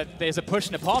know that there's a push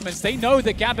in apartments. They know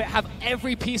that Gambit have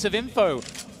every piece of info.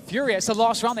 FURIA, it's the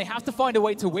last round. They have to find a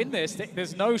way to win this.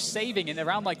 There's no saving in a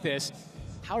round like this.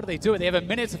 How do they do it? They have a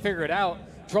minute to figure it out.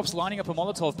 Drops lining up a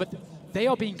Molotov, but they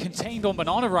are being contained on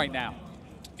Banana right now.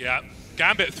 Yeah,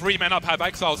 Gambit 3 men up, have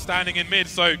Exile standing in mid,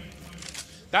 so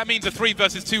that means a 3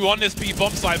 versus 2 on this B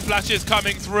bomb site. Flashes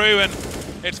coming through, and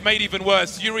it's made even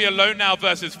worse. Yuri alone now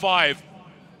versus 5.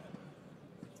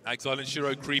 Exile and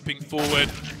Shiro creeping forward.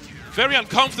 Very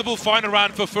uncomfortable final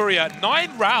round for FURIA.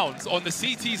 9 rounds on the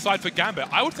CT side for Gambit.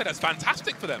 I would say that's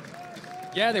fantastic for them.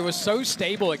 Yeah, they were so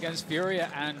stable against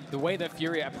FURIA, and the way that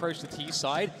FURIA approached the T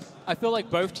side, I feel like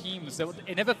both teams,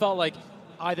 it never felt like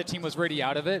either team was really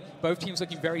out of it. Both teams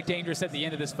looking very dangerous at the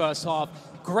end of this first half.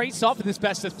 Great start for this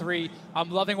best of 3. I'm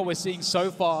loving what we're seeing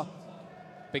so far.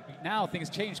 But now things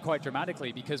change quite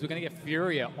dramatically because we're going to get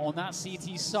FURIA on that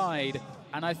CT side,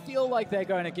 and I feel like they're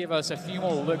going to give us a few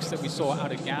more looks that we saw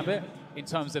out of Gambit in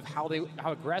terms of how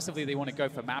aggressively they want to go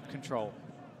for map control.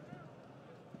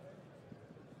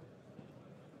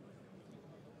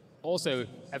 Also,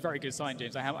 a very good sign,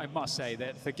 James. I must say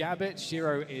that for Gambit,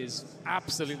 Shiro is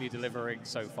absolutely delivering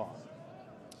so far.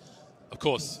 Of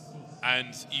course,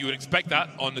 and you would expect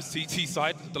that on the CT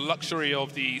side, the luxury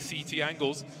of the CT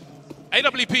angles.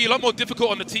 AWP, a lot more difficult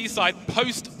on the T side.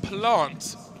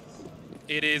 Post-plant,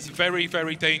 it is very,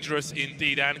 very dangerous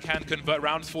indeed and can convert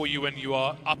rounds for you when you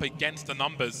are up against the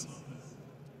numbers.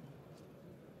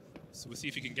 So we'll see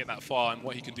if he can get that far and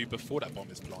what he can do before that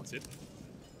bomb is planted.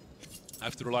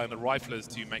 Have to rely on the riflers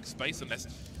to make space unless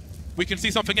we can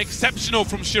see something exceptional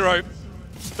from Shiro.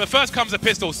 But first comes a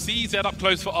pistol. CZ up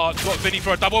close for Art. Got Vinny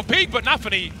for a double peek, but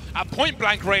Nafany at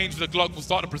point-blank range with a Glock will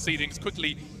start the proceedings.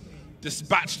 Quickly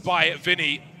dispatched by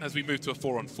Vinny as we move to a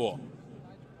 4-on-4.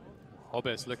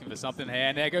 Hobbit's looking for something here,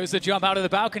 and there goes the jump out of the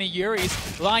balcony.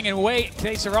 Yuri's lying in wait.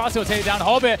 Serato will take it down.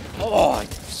 Hobbit, oh,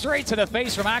 straight to the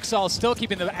face from Axel. Still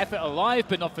keeping the effort alive,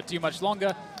 but not for too much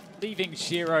longer. Leaving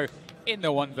Shiro in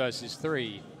the 1 versus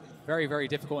 3. Very, very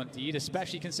difficult indeed,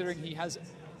 especially considering he has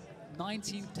 10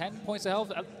 points of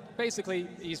health. Basically,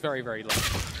 he's very, very low.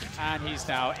 And he's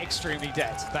now extremely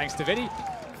dead, thanks to Vinny.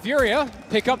 FURIA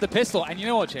pick up the pistol, and you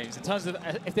know what, James? In terms of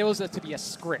if there was to be a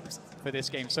script for this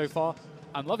game so far,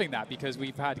 I'm loving that because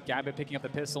we've had Gambit picking up the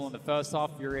pistol in the first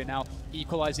half, FURIA now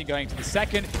equalizing going to the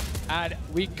second, and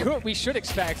we should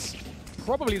expect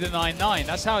probably the 9-9.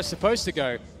 That's how it's supposed to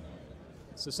go.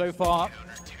 So far,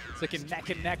 it's looking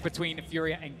neck and neck between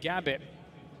FURIA and Gambit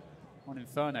on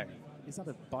Inferno. Is that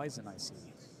a Bison I see?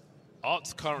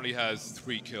 Art currently has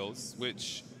 3 kills,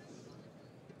 which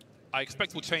I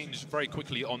expect will change very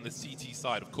quickly on the CT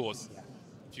side, of course. Yeah.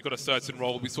 If you've got a certain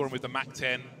role, we saw him with the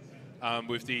MAC-10,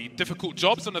 with the difficult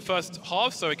jobs in the first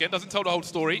half, so again, doesn't tell the whole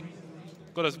story.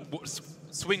 Got to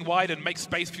swing wide and make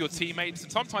space for your teammates,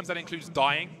 and sometimes that includes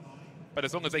dying, but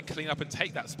as long as they clean up and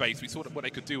take that space, we saw what they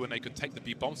could do when they could take the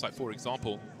B bomb site, for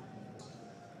example.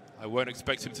 I won't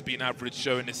expect him to be an average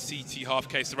Joe in this CT half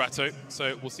case, Serato,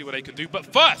 so we'll see what they can do. But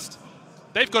first,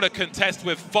 they've got to contest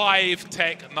with 5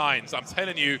 Tech 9s. I'm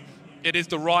telling you, it is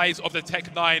the rise of the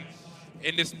Tech 9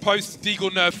 in this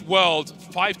post-Deagle nerf world,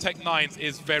 5 Tech 9s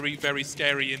is very, very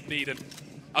scary indeed. And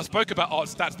I spoke about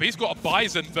Art's stats, but he's got a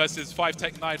Bison versus 5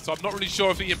 Tech 9, so I'm not really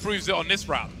sure if he improves it on this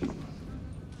round.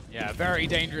 Yeah, very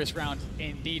dangerous round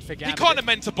indeed for Gambit. He can't have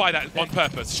meant to buy that on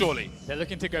purpose, surely. They're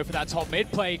looking to go for that top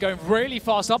mid play, going really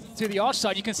fast up to the arch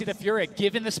side. You can see the FURIA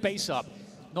giving the space up.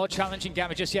 Not challenging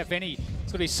Gambit just yet. Vinny is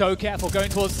going to be so careful going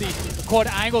towards the quad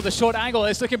angle, the short angle.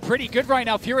 It's looking pretty good right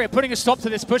now. FURIA putting a stop to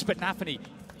this push, but Nafany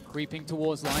creeping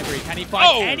towards Library. Can he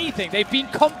find anything? They've been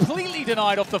completely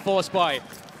denied off the force buy.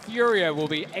 FURIA will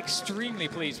be extremely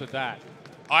pleased with that.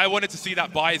 I wanted to see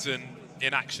that Bison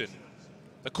in action.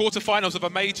 The quarterfinals of a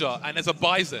major, and there's a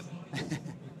Bison.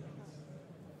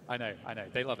 I know.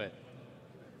 They love it.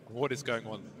 What is going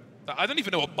on? I don't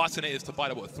even know what button it is to buy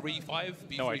that. What, 3-5?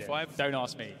 B3-5? No idea. Don't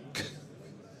ask me.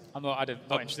 I'm not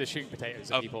interested in shooting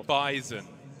potatoes at people. Bison.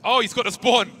 Oh, he's got a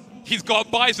spawn. He's got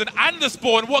Bison and the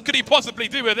spawn. What could he possibly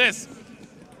do with this?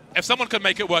 If someone can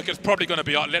make it work, it's probably going to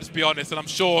be Art, let's be honest. And I'm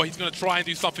sure he's going to try and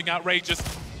do something outrageous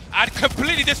and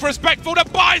completely disrespectful. The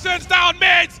Bison's down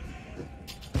mid!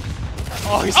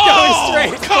 Oh, he's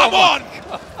going straight. Come on!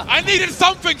 I needed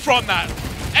something from that.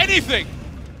 Anything.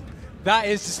 That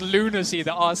is just lunacy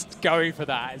that Art's going for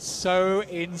that. It's so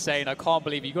insane. I can't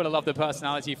believe it. You've got to love the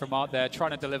personality from Art there,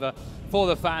 trying to deliver for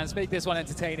the fans, make this one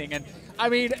entertaining. And I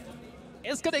mean,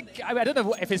 it's going to, I don't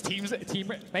know if his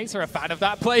teammates are a fan of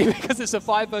that play because it's a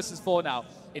 5 versus 4 now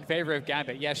in favor of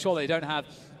Gambit. Yeah, sure, they don't have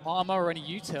armor or any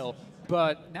util,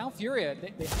 but now FURIA,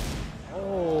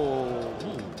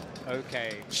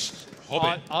 okay.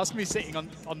 Art's me sitting on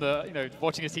the,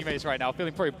 watching his teammates right now,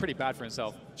 feeling probably pretty bad for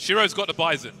himself. Shiro's got the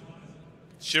Bison.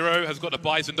 Shiro has got the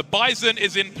Bison. The Bison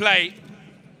is in play.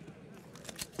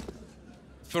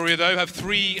 FURIA, though, have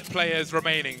 3 players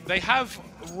remaining. They have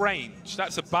range.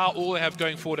 That's about all they have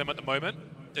going for them at the moment.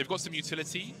 They've got some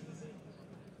utility.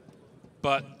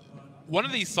 But one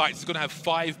of these sites is going to have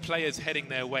 5 players heading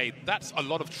their way. That's a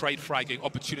lot of trade fragging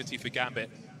opportunity for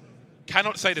Gambit.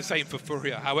 Cannot say the same for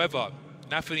FURIA. However,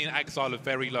 Nafany and Exile are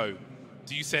very low.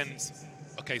 Do you send...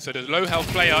 Okay, so the low health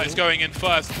player is going in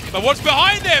first. But what's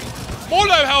behind him? More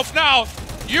low health now.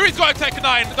 Yuri's got a Tech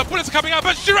 9. The bullets are coming out,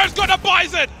 but Shiro's got a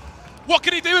Bison. What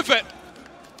can he do with it?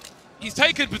 He's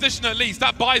taken position at least.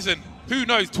 That Bison, who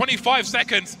knows, 25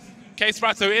 seconds.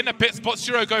 CSGO in the pit spot.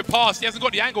 Shiro go past. He hasn't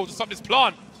got the angle to stop this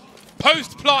plant.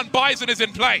 Post-plant Bison is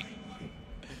in play.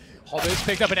 Hobbit's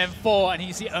picked up an M4, and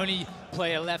he's the only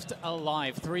player left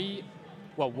alive.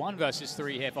 1 versus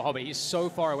 3 here for Hobbit. He's so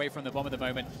far away from the bomb at the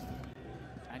moment.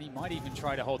 And he might even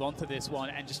try to hold on to this one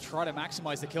and just try to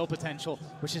maximize the kill potential,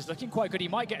 which is looking quite good. He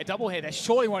might get a double here. They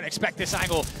surely won't expect this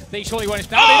angle. They surely won't.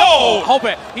 Now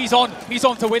Hobbit, he's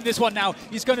on to win this one now.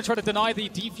 He's going to try to deny the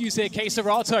defuse here.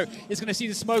 K-Serato is going to see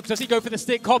the smoke. Does he go for the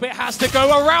stick? Hobbit has to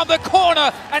go around the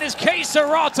corner, and it's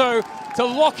K-Serato to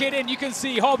lock it in. You can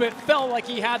see Hobbit felt like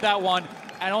he had that one.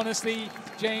 And honestly,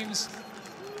 James,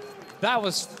 that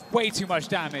was way too much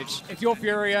damage. If you're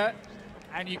FURIA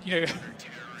and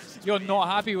you're not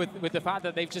happy with the fact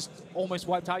that they've just almost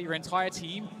wiped out your entire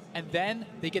team, and then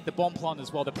they get the bomb plant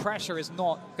as well. The pressure is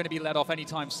not going to be let off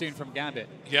anytime soon from Gambit.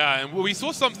 Yeah, and we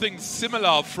saw something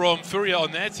similar from FURIA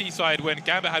on their T side when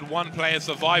Gambit had 1 player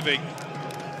surviving.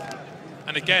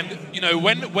 And again,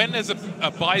 when there's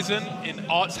a Bison in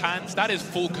Art's hands, that is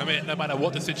full commit no matter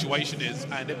what the situation is.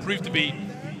 And it proved to be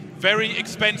very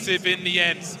expensive in the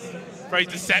end. Very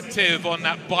deceptive on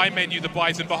that buy menu, the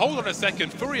Bison. But hold on a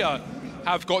second, FURIA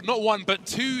have got not 1 but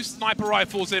 2 sniper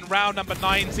rifles in round number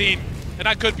 19, and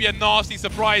that could be a nasty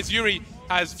surprise. Yuri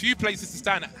has few places to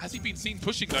stand. Has he been seen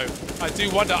pushing though? I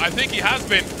do wonder. I think he has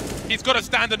been. He's got to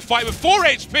stand and fight with 4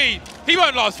 HP. He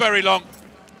won't last very long.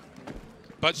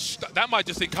 But that might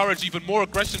just encourage even more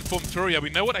aggression from FURIA. We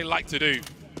know what they like to do.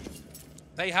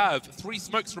 They have 3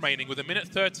 smokes remaining with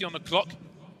 1:30 on the clock,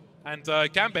 and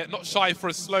Gambit not shy for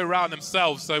a slow round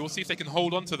themselves, so we'll see if they can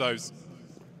hold on to those.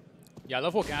 Yeah, I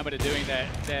love what Gambit are doing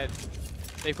there.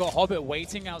 They've got Hobbit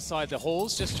waiting outside the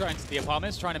halls, just trying to the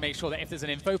apartments, trying to make sure that if there's an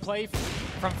info play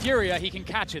from FURIA, he can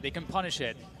catch it, they can punish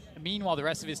it. And meanwhile, the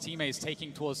rest of his teammates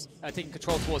taking control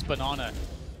towards Banana.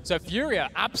 So FURIA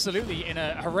absolutely in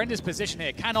a horrendous position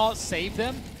here. Can Art save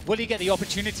them? Will he get the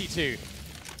opportunity to?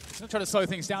 He's going to try to slow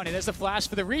things down here. There's the flash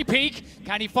for the re-peek.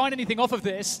 Can he find anything off of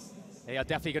this? They are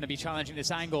definitely going to be challenging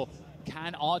this angle.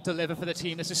 Can Art deliver for the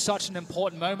team? This is such an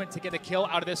important moment to get a kill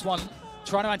out of this one.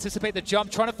 Trying to anticipate the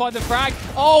jump, trying to find the frag.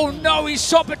 Oh no, he's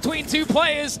shot between 2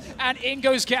 players, and in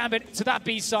goes Gambit to that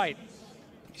B site.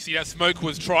 You see that smoke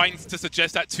was trying to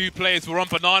suggest that 2 players were on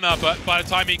Banana, but by the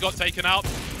time he got taken out,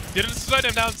 didn't slow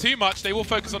them down too much. They will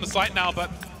focus on the site now, but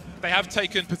they have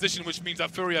taken position, which means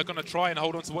that FURIA are going to try and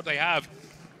hold on to what they have.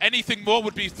 Anything more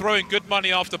would be throwing good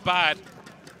money after bad.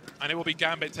 And it will be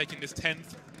Gambit taking this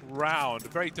 10th round. A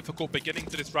very difficult beginning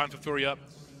to this round for FURIA.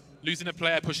 Losing a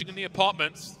player, pushing in the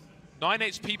apartments. 9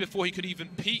 HP before he could even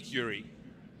peak Yuri.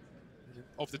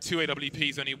 Of the 2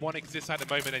 AWPs, only one exists at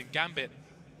the moment, and Gambit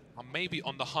are maybe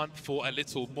on the hunt for a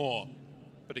little more.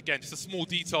 But again, just a small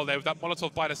detail there with that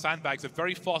Molotov by the sandbags, a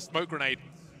very fast smoke grenade.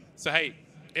 So hey,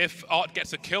 if Art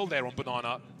gets a kill there on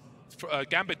Banana,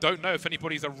 Gambit don't know if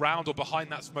anybody's around or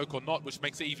behind that smoke or not, which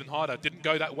makes it even harder. Didn't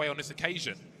go that way on this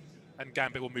occasion, and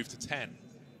Gambit will move to 10.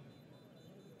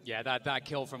 Yeah, that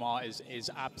kill from Art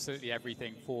is absolutely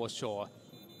everything for sure.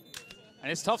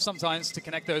 And it's tough sometimes to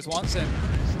connect those ones. And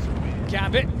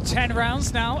Gambit, 10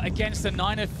 rounds now against the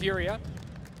 9 of FURIA.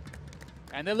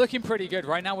 And they're looking pretty good.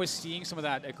 Right now we're seeing some of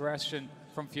that aggression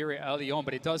from FURIA early on,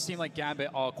 but it does seem like Gambit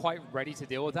are quite ready to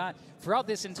deal with that. Throughout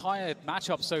this entire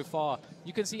matchup so far,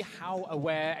 you can see how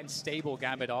aware and stable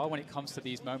Gambit are when it comes to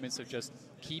these moments of just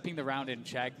keeping the round in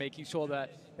check, making sure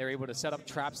that they're able to set up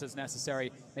traps as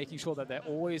necessary, making sure that they're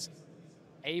always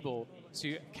able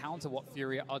to counter what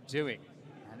FURIA are doing.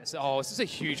 And it's, oh, this is a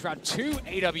huge round. 2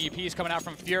 AWPs coming out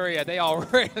from FURIA. They are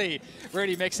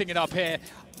really mixing it up here.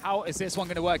 How is this one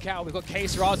going to work out? We've got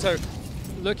CSGO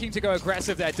looking to go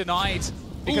aggressive there, denied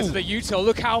because of the util.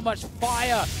 Look how much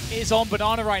fire is on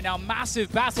Banana right now.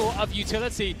 Massive battle of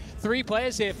utility. 3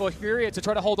 players here for FURIA to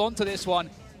try to hold on to this one.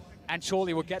 And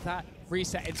surely we'll get that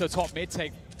reset into top mid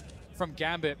take from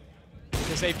Gambit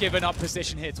because they've given up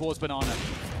position here towards Banana.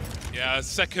 Yeah,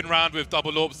 second round with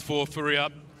double orbs for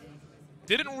FURIA.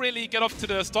 Didn't really get off to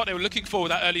the start they were looking for with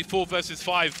that early 4 versus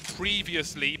 5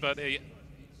 previously, but they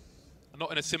are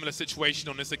not in a similar situation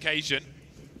on this occasion.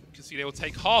 You can see they will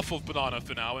take half of Banana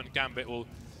for now, and Gambit will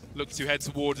look to head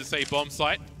towards the safe bomb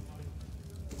site.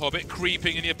 Hobbit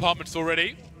creeping in the apartments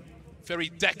already. Very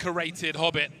decorated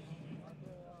Hobbit.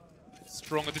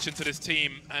 Strong addition to this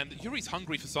team, and Yuri's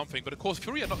hungry for something, but of course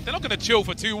FURIA, they're not going to chill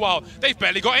for too while. They've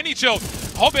barely got any chill.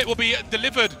 Hobbit will be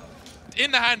delivered in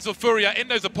the hands of FURIA in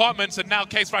those apartments, and now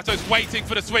Case Ratto's waiting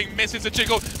for the swing, misses the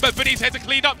jiggle, but Vinny's heads are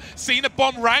cleaned up. Seen a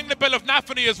bomb, rang the bell of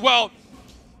Nafany as well.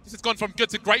 This has gone from good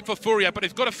to great for FURIA, but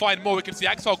they've got to find more. We can see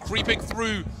Axel creeping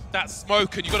through that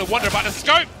smoke, and you've got to wonder about the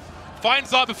scope.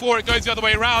 Finds out before it goes the other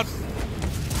way around.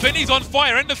 Vinny's on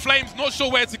fire, in the flames, not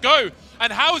sure where to go.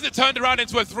 And how is it turned around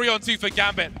into a 3-on-2 for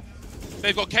Gambit?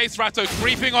 They've got Case Ratto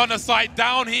creeping on the site.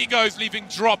 Down he goes, leaving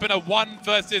Drop in a 1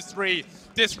 versus 3.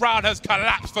 This round has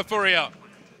collapsed for FURIA.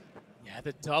 Yeah,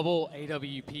 the double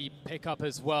AWP pickup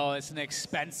as well. It's an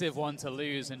expensive one to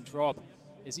lose, and Drop,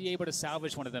 is he able to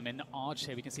salvage one of them in Arch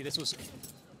here? We can see this was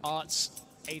Art's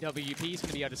AWP. He's going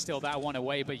to be able to steal that one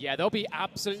away. But yeah, they'll be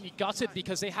absolutely gutted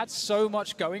because they had so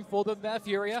much going for them there,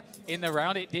 FURIA. In the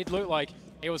round, it did look like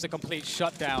it was a complete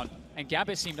shutdown. And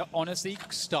Gambit seemed honestly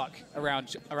stuck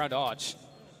around Arch.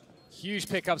 Huge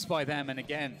pickups by them, and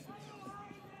again,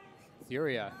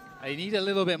 FURIA, they need a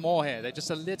little bit more here. They're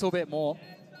just a little bit more.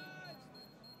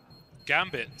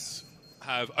 Gambit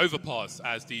have Overpass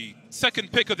as the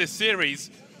second pick of this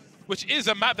series, which is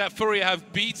a map that FURIA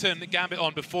have beaten Gambit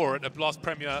on before at the Blast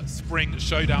Premier Spring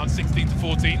Showdown,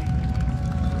 16-14.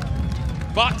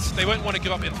 But they won't want to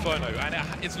give up Inferno, and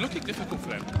it's looking difficult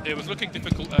for them. It was looking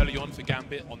difficult early on for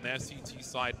Gambit on their CT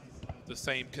side. The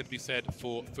same can be said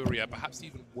for FURIA, perhaps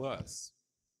even worse.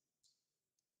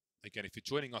 Again, if you're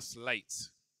joining us late,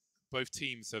 both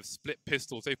teams have split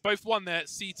pistols. They've both won their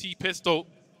CT pistol.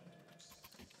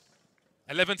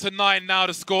 11-9 now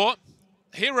to score.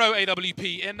 Hero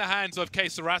AWP in the hands of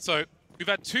Case Ratto. We've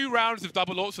had 2 rounds of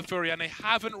double orbs for FURIA, and they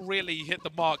haven't really hit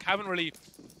the mark, haven't really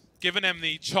given them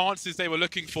the chances they were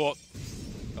looking for.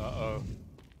 Uh-oh.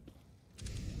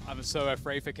 I'm so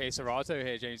afraid for Case Ratto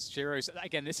here, James. Shiros,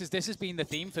 again, this has been the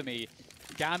theme for me.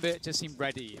 Gambit just seem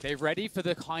ready. They're ready for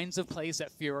the kinds of plays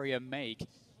that FURIA make.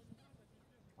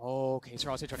 Oh, Case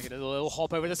Ratto trying to get a little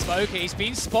hop over the smoke. He's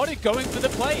been spotted going for the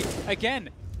play.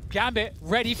 Again, Gambit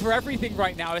ready for everything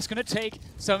right now. It's going to take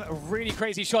some really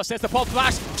crazy shots. There's the pop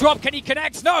flash. Drop, can he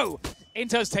connect? No!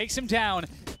 Inters takes him down.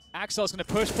 Axel's going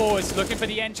to push forwards, looking for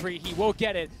the entry. He will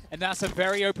get it, and that's a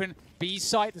very open B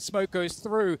site. The smoke goes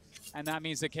through, and that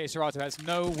means that Case Ratto has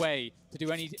no way to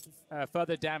do any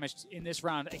further damage in this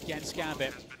round against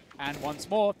Gambit. And once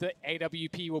more, the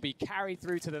AWP will be carried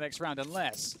through to the next round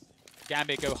unless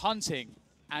Gambit go hunting.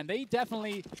 And they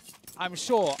definitely, I'm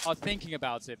sure, are thinking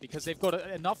about it because they've got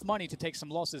enough money to take some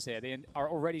losses here. They are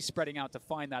already spreading out to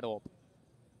find that orb.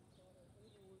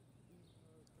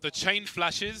 The chain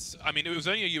flashes, I mean, it was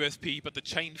only a USP, but the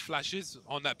chain flashes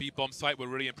on that B-bomb site were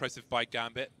really impressive by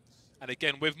Gambit. And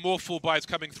again, with more full buys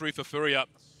coming through for FURIA,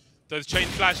 Those chain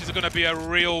flashes are going to be a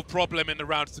real problem in the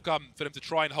rounds to come for them to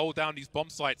try and hold down these bomb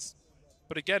sites.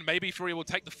 But again, maybe FURIA will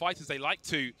take the fight as they like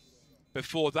to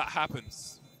before that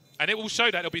happens. And it will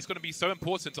show that it's going to be so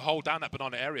important to hold down that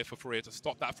banana area for FURIA to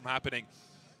stop that from happening.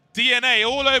 DNA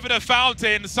all over the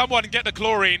fountain. Someone get the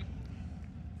chlorine.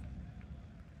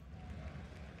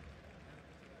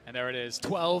 And there it is.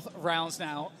 12 rounds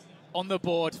now on the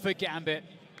board for Gambit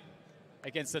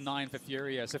against the 9 for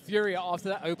FURIA. So FURIA, after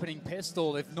that opening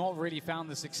pistol, they've not really found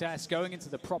the success. Going into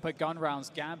the proper gun rounds,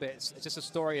 Gambit, it's just a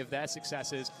story of their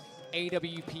successes.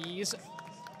 AWPs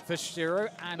for Shiro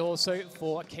and also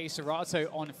for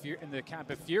K-Serato in the camp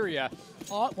of FURIA.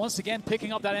 Once again,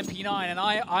 picking up that MP9, and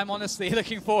I'm honestly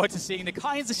looking forward to seeing the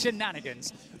kinds of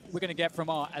shenanigans we're going to get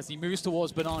from Art as he moves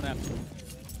towards Banana.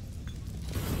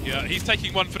 Yeah, he's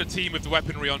taking one for the team with the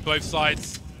weaponry on both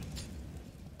sides.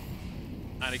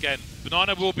 And again,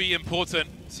 Banana will be important.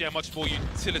 See how much more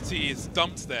utility is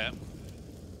dumped there.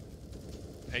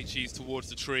 HE's towards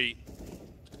the tree.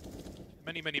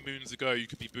 Many, many moons ago, you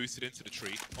could be boosted into the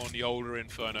tree on the older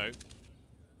Inferno.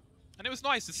 And it was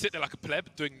nice to sit there like a pleb,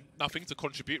 doing nothing to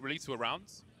contribute really to a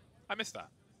round. I miss that.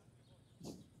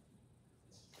 Look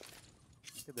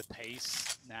at the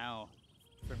pace now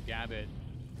from Gambit.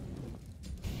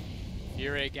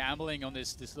 FURIA gambling on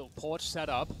this little porch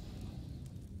setup.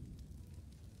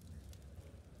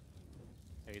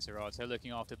 K-Serato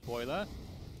looking after Boiler.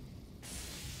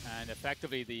 And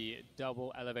effectively the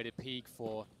double elevated peak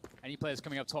for any players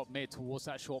coming up top mid towards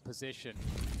that short position.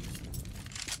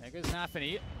 There goes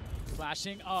Nafany,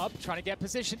 flashing up, trying to get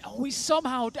position. Oh, he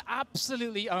somehow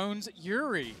absolutely owns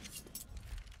Yuri.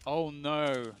 Oh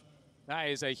no, that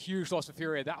is a huge loss for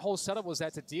FURIA. That whole setup was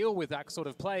there to deal with that sort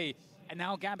of play, and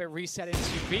now Gambit reset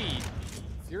into B.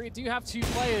 FURIA do have 2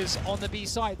 players on the B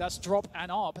side. That's Drop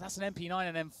and Art, but that's an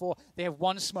MP9 and M4. They have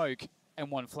 1 smoke and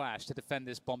 1 flash to defend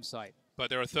this bomb site. But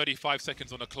there are 35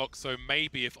 seconds on the clock, so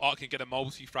maybe if Art can get a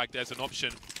multi-frag, there's an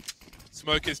option.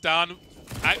 Smoke is down.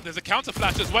 There's a counter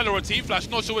flash as well, or a team flash.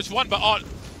 Not sure which one, but Art,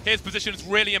 his position is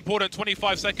really important.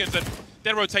 25 seconds, and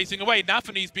they're rotating away.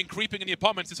 Nafany's been creeping in the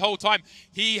apartments this whole time.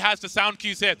 He has the sound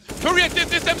cues here. FURIA did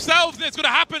this themselves, and it's going to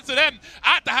happen to them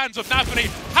at the hands of Nafany.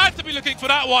 Had to be looking for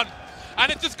that one.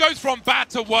 And it just goes from bad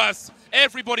to worse.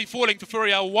 Everybody falling for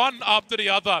FURIA, one after the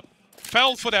other.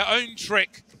 Fell for their own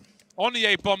trick on the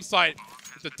A bomb site.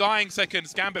 The dying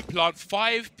seconds, Gambit plant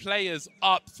 5 players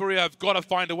up. FURIA have got to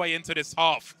find a way into this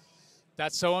half.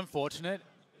 That's so unfortunate.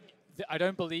 I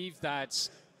don't believe that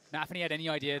Nafany had any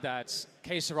idea that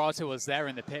K-Serato was there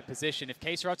in the pit position. If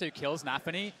K-Serato kills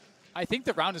Nafany, I think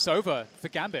the round is over for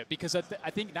Gambit, because I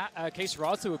think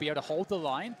K-Serato would be able to hold the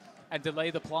line and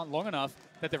delay the plant long enough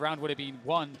that the round would have been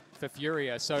won for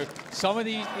FURIA. So some of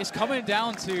these, it's coming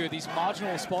down to these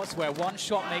marginal spots where one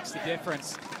shot makes the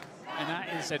difference. And that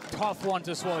is a tough one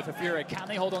to swallow for FURIA. Can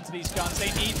they hold on to these guns?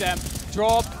 They need them.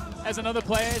 Drop as another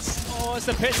player. It's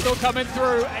the pit still coming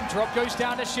through, and Drop goes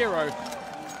down to Shiro.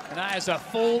 And that is a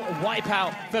full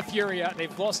wipeout for FURIA.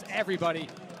 They've lost everybody,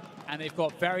 and they've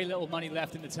got very little money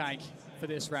left in the tank for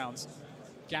this round.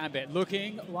 Gambit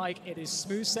looking like it is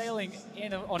smooth sailing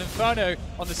on Inferno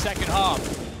on the second half.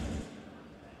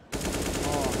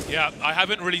 Oh. Yeah, I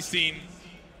haven't really seen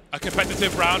a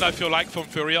competitive round, I feel like, from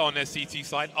FURIA on their CT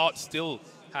side. Art still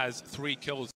has 3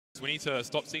 kills. We need to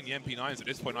stop seeing the MP9s at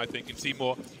this point, I think, and see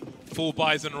more full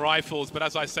buys and rifles. But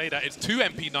as I say that, it's 2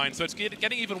 MP9s, so it's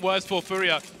getting even worse for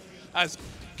FURIA as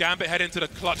Gambit head into the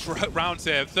clutch rounds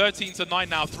here. 13-9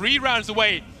 now, 3 rounds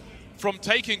away from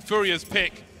taking FURIA's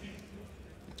pick.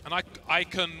 And I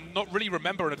can not really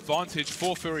remember an advantage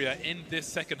for FURIA in this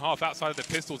second half, outside of the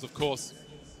pistols, of course.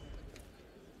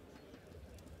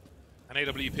 An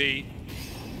AWP,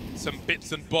 some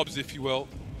bits and bobs, if you will.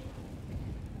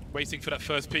 Waiting for that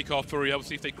first peek off FURIA. We'll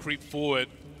see if they creep forward.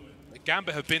 The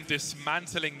Gambit have been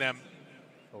dismantling them.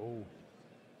 Oh,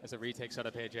 there's a retake set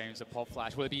up here, James. A pop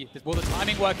flash. Will the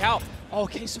timing work out? Oh,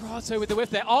 K-Serato with the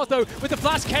whiff there. Artho with the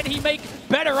flash. Can he make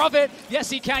better of it? Yes,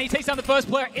 he can. He takes down the first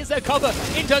player. Is there cover?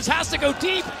 Indoes has to go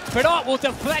deep, but Art will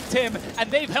deflect him,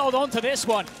 and they've held on to this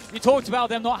one. You talked about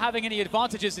them not having any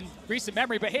advantages in recent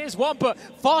memory, but here's one. But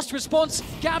fast response.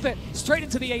 Gambit straight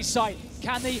into the A site.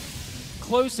 Can they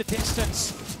close the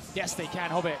distance? Yes, they can.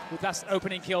 Hobbit with that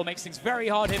opening kill makes things very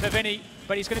hard here for Vinny,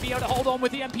 but he's going to be able to hold on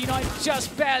with the MP9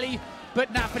 just barely.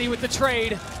 But Nafany with the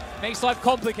trade makes life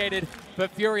complicated.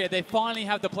 But FURIA, they finally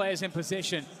have the players in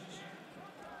position.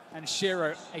 And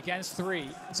Shiro against 3.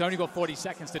 He's only got 40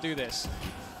 seconds to do this.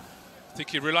 I think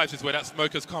he realizes where that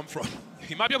smoke has come from.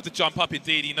 He might be able to jump up,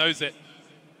 indeed. He knows it.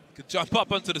 He could jump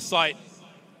up onto the site.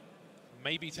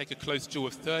 Maybe take a close duel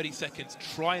with 30 seconds.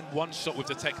 Try and one-shot with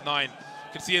the Tech 9.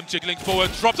 Can see him jiggling forward,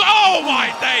 drops, oh my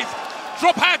days!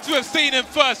 Drop had to have seen him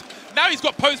first. Now he's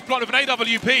got post-plant of an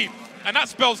AWP, and that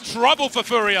spells trouble for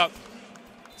FURIA.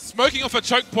 Smoking off a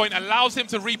choke point allows him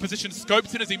to reposition,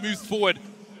 scopes in as he moves forward.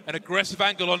 An aggressive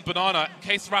angle on Banana.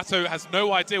 CSGO has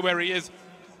no idea where he is.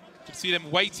 You can see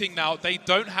them waiting now. They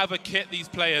don't have a kit, these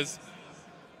players.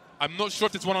 I'm not sure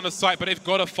if there's one on the site, but they've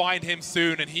got to find him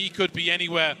soon, and he could be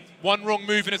anywhere. One wrong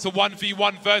move, and it's a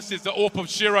 1v1 versus the AWP of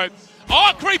Shiro.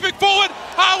 Oh, creeping forward!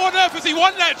 How on earth has he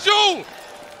won that duel?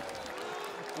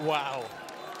 Wow.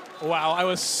 Wow, I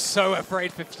was so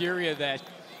afraid for FURIA there.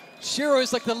 Shiro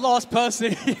is like the last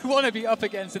person you want to be up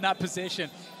against in that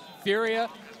position. FURIA,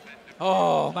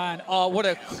 oh man, oh, what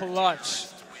a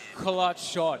clutch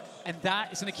shot. And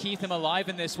that is going to keep them alive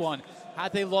in this one.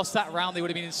 Had they lost that round, they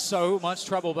would have been in so much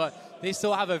trouble, but they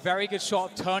still have a very good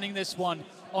shot of turning this one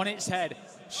on its head.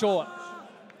 Short,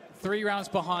 3 rounds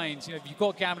behind. You know, you've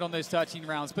got Gambit on those 13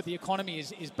 rounds, but the economy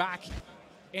is back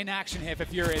in action here for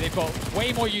FURIA. They've got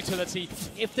way more utility.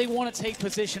 If they want to take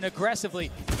position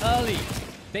aggressively, early,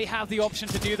 they have the option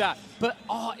to do that. But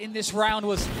in this round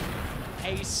was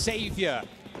a savior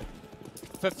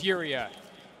for FURIA.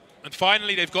 And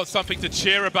finally, they've got something to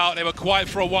cheer about. They were quiet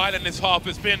for a while in this half.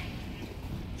 It's been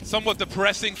somewhat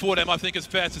depressing for them, I think it's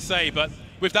fair to say. But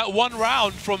with that one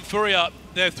round from FURIA,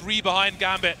 they're 3 behind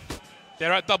Gambit.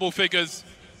 They're at double figures.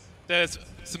 There's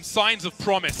some signs of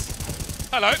promise.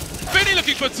 Hello. Vinny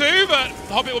looking for 2, but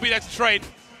Hobbit will be there to trade.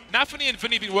 Nafany and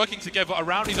Vinny have been working together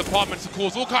around these apartments to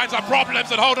cause all kinds of problems.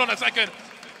 And hold on a second.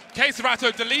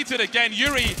 CSGO deleted again.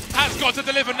 Yuri has got to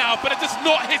deliver now, but it's just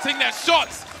not hitting their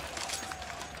shots.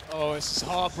 Oh, it's just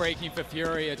heartbreaking for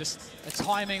FURIA. Just a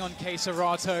timing on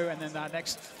CSGO, and then that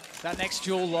next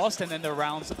duel lost, and then the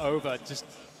round's over. Just,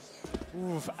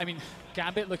 oof. I mean,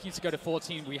 Gambit looking to go to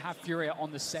 14. We have FURIA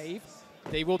on the save.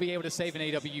 They will be able to save an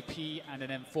AWP and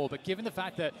an M4, but given the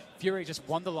fact that FURIA just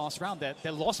won the last round,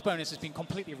 their loss bonus has been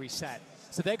completely reset.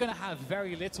 So they're going to have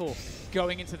very little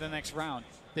going into the next round.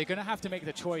 They're going to have to make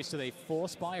the choice. Do they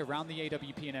force buy around the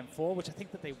AWP and M4, which I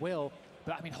think that they will.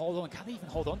 But I mean, hold on, can they even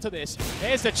hold on to this?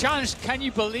 There's the challenge, can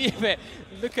you believe it?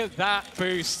 Look at that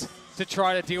boost to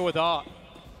try to deal with Art.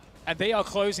 And they are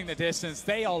closing the distance.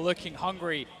 They are looking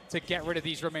hungry to get rid of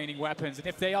these remaining weapons. And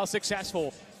if they are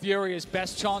successful, FURIA's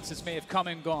best chances may have come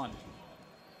and gone.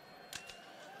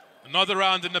 Another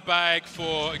round in the bag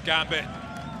for Gambit.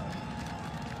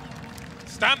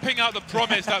 Stamping out the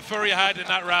promise that FURIA had in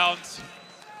that round.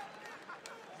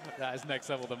 That is next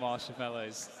level, the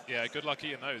marshmallows. Yeah, good luck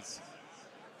eating those.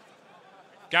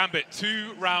 Gambit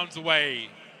 2 rounds away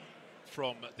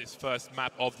from this first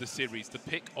map of the series, the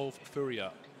pick of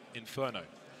FURIA, Inferno.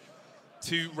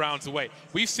 2 rounds away.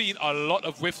 We've seen a lot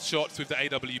of whiff shots with the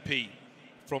AWP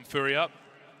from FURIA.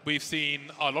 We've seen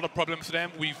a lot of problems for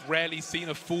them. We've rarely seen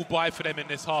a full buy for them in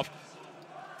this half.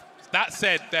 That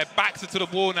said, their backs are to the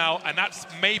wall now, and that's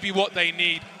maybe what they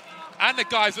need. And the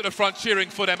guys at the front cheering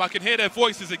for them. I can hear their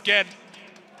voices again.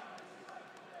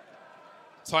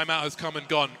 Timeout has come and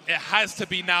gone. It has to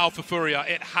be now for FURIA.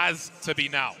 It has to be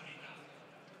now.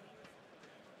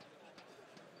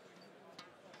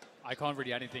 I can't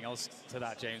really add anything else to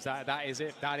that, James. That is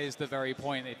it. That is the very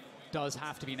point. It does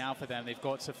have to be now for them. They've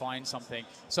got to find something.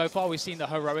 So far, we've seen the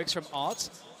heroics from Art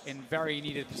in very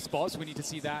needed spots. We need to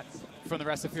see that from the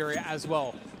rest of FURIA as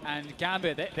well. And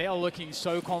Gambit, they are looking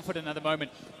so confident at the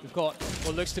moment. We've got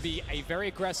what looks to be a very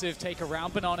aggressive take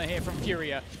around Banana here from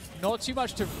FURIA. Not too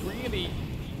much to really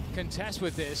contest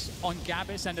with this on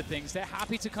Gambit's end of things. They're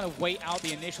happy to kind of wait out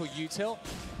the initial util.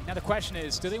 Now the question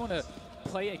is, do they want to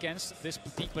play against this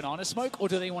deep Banana smoke, or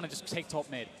do they want to just take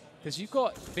top mid? Because you've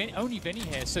got only Vinny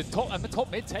here, so the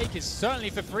top mid take is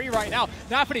certainly for free right now.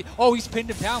 Nafany, oh, he's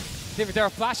pinned him down. There are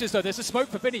flashes though, there's a smoke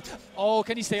for Vinny. Oh,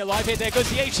 can he stay alive here? There goes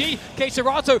the HE.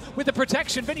 CSGO with the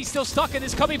protection. Vinny's still stuck in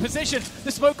his coming position.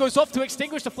 The smoke goes off to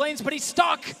extinguish the flames, but he's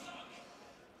stuck.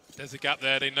 There's a gap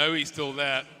there, they know he's still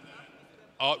there.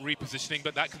 Art repositioning,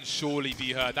 but that can surely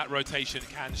be heard. That rotation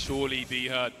can surely be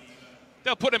heard.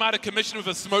 They'll put him out of commission with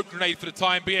a smoke grenade for the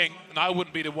time being, and I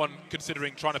wouldn't be the one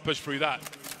considering trying to push through that.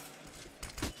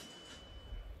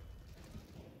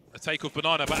 A take of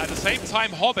Banana, but at the same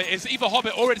time, Hobbit is either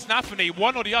Hobbit or it's Nafany,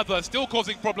 one or the other, still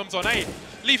causing problems on A,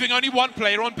 leaving only one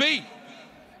player on B.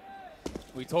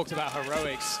 We talked about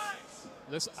heroics.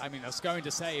 I mean, I was going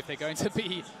to say if they're going to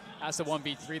be as a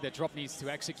 1v3, the drop needs to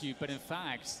execute, but in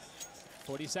fact,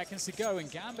 40 seconds to go, and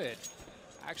Gambit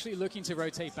actually looking to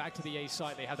rotate back to the A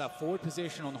site. They have that forward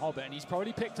position on Hobbit, and he's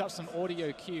probably picked up some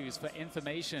audio cues for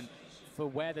information for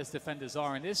where those defenders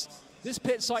are. And this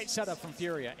pit site setup from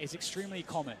FURIA is extremely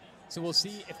common. So we'll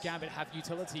see if Gambit have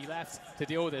utility left to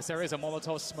deal with this. There is a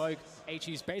Molotov smoke.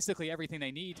 HE's basically everything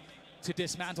they need to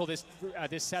dismantle this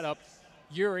this setup.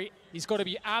 Yuri, he's got to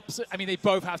be absolute. I mean, they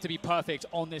both have to be perfect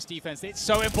on this defense. It's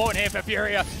so important here for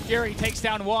FURIA. Yuri takes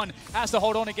down one, has to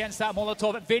hold on against that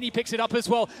Molotov. Vinny picks it up as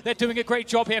well. They're doing a great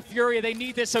job here. FURIA, they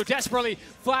need this so desperately.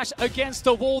 Flash against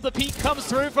the wall. The peek comes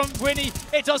through from Vinny.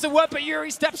 It doesn't work, but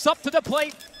Yuri steps up to the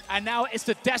plate. And now it's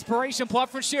the desperation plot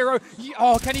from Shiro.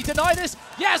 Oh, can he deny this?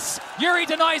 Yes! Yuri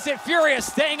denies it. FURIA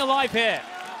staying alive here.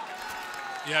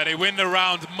 Yeah, they win the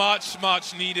round.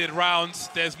 Much needed round.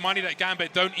 There's money that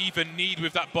Gambit don't even need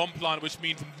with that bomb plant, which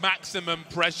means maximum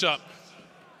pressure.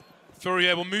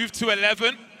 FURIA will move to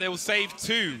 11. They will save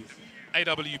 2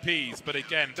 AWPs, but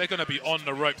again, they're going to be on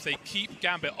the ropes. They keep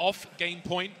Gambit off game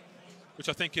point, which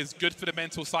I think is good for the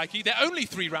mental psyche. They're only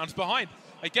 3 rounds behind.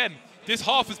 Again, this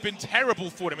half has been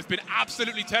terrible for them. It's been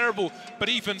absolutely terrible, but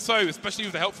even so, especially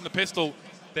with the help from the pistol,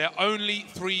 they're only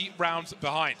 3 rounds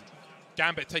behind.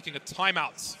 Gambit taking a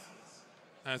timeout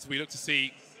as we look to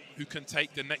see who can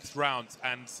take the next round.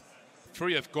 And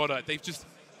FURIA have got it. They've just,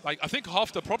 like, I think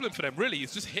half the problem for them really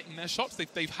is just hitting their shots.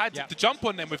 They've had to jump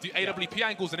on them with the AWP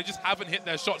angles, and they just haven't hit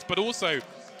their shots. But also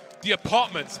the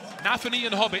apartments, Nafany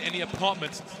and Hobbit in the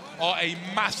apartments are a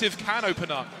massive can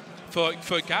opener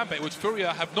for Gambit, which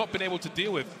FURIA have not been able to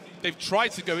deal with. They've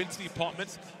tried to go into the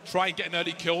apartments, try and get an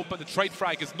early kill, but the trade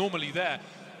frag is normally there.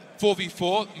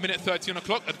 4v4, minute 30 on the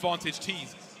clock, advantage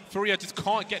tees. FURIA just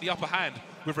can't get the upper hand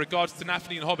with regards to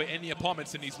Nafany and Hobbit in the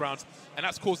apartments in these rounds, and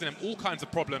that's causing them all kinds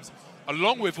of problems,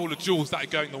 along with all the duels that are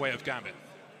going the way of Gambit.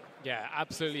 Yeah,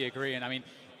 absolutely agree. And I mean,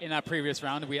 in that previous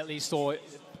round, we at least saw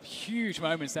huge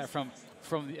moments there from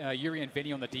Yuri and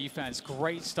Vinny on the defense.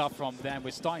 Great stuff from them. We're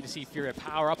starting to see FURIA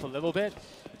power up a little bit.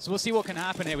 So we'll see what can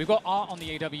happen here. We've got Art on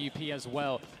the AWP as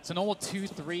well. It's a normal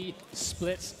 2-3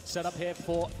 splits set up here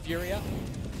for FURIA.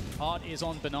 Art is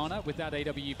on Banana with that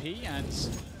AWP, and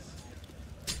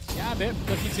Gambit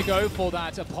looking to go for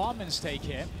that apartments take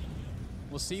here.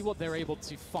 We'll see what they're able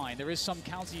to find. There is some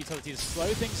counter utility to slow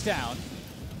things down.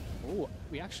 Oh,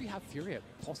 we actually have FURIA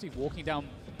possibly walking down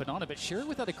Banana, but Shiro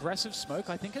with that aggressive smoke,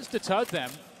 I think, has deterred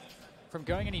them from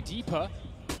going any deeper.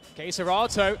 Okay,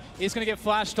 Serato is going to get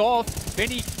flashed off.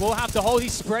 Vinny will have to hold.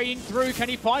 He's spraying through. Can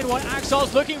he find one?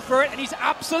 Axel's looking for it, and he's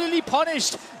absolutely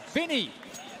punished. Vinny.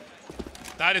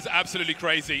 That is absolutely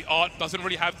crazy. Art doesn't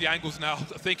really have the angles now.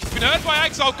 I think he's been hurt by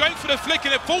Axel, going for the flick,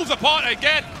 and it falls apart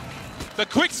again. The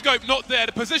quick scope not there,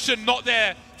 the position not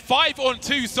there.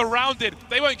 5-on-2 surrounded.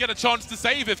 They won't get a chance to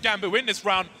save if Gambit win this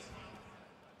round.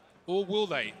 Or will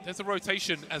they? There's a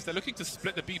rotation as they're looking to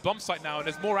split the B bomb site now, and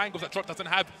there's more angles that Trot doesn't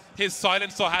have. His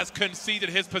silencer has conceded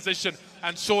his position,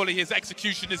 and surely his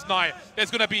execution is nigh.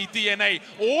 There's going to be DNA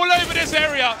all over this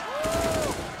area,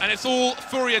 and it's all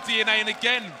FURIA DNA. And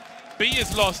again, B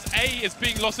is lost, A is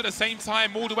being lost at the same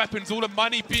time. All the weapons, all the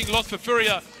money being lost for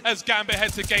FURIA as Gambit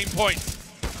heads to game point.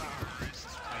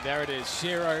 And there it is.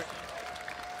 Shiro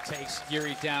takes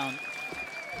Yuri down.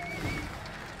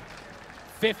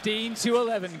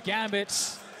 15-11.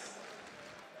 Gambit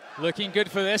looking good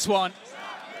for this one.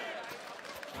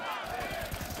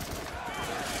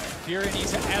 FURIA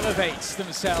needs to elevate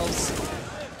themselves.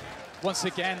 Once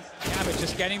again, Gambit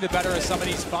just getting the better of some of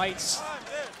these fights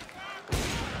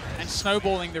and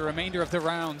snowballing the remainder of the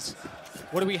rounds.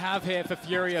 What do we have here for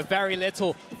FURIA? Very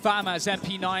little. Famas,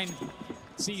 MP9,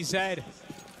 CZ,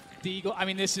 Deagle. I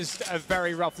mean, this is a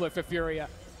very rough look for FURIA.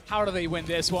 How do they win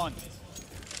this one?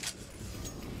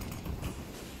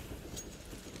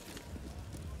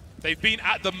 They've been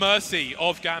at the mercy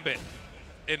of Gambit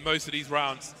in most of these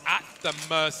rounds. At the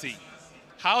mercy.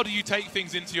 How do you take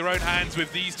things into your own hands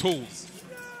with these tools?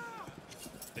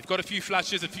 They've got a few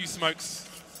flashes, a few smokes,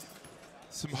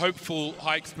 some hopeful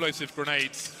high explosive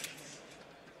grenades.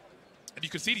 And you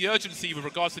can see the urgency with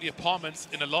regards to the apartments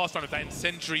in the last round of that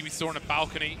incendiary we saw on a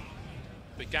balcony.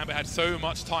 But Gambit had so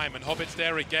much time, and Hobbit's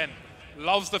there again.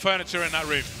 Loves the furniture in that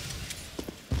room.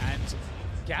 And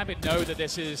Gambit know that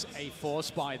this is a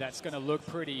force buy that's going to look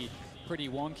pretty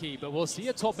wonky, but we'll see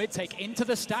a top mid take into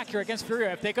the stack here against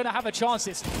FURIA. If they're going to have a chance,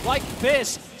 it's like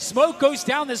this. Smoke goes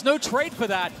down, there's no trade for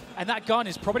that, and that gun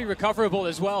is probably recoverable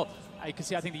as well. You can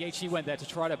see, I think the HE went there to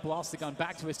try to blast the gun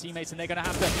back to his teammates, and they're going to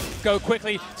have to go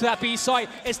quickly to that B site.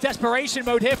 It's desperation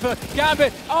mode here for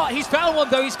Gambit. Oh, he's found one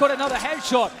though, he's got another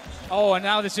headshot. Oh, and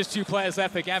now there's just 2 players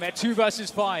left for Gambit, 2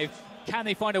 versus 5. Can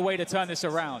they find a way to turn this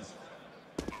around?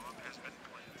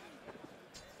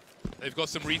 They've got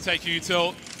some retake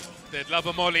util. They'd love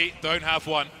a molly, don't have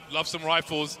one. Love some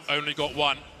rifles, only got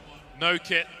one. No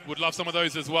kit, would love some of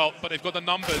those as well, but they've got the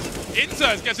numbers.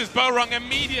 Inters gets his bow rung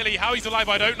immediately. How he's alive,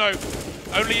 I don't know.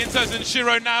 Only Inters and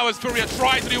Shiro now as FURIA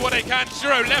try to do what they can.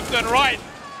 Shiro left and right.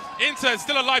 Inter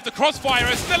still alive. The crossfire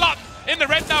is still up in the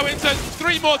red now. Inter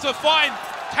 3 more to find.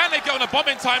 Can they get on a bomb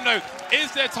in time though?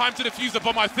 Is there time to defuse the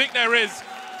bomb? I think there is.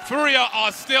 FURIA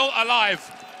are still alive.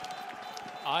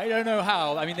 I don't know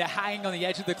how. I mean, they're hanging on the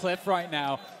edge of the cliff right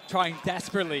now, trying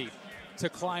desperately to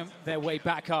climb their way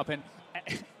back up. And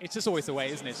it's just always the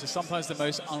way, isn't it? So sometimes the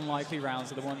most unlikely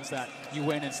rounds are the ones that you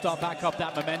win and start back up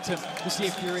that momentum. We'll see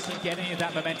if FURIA can get any of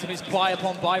that momentum. It's buy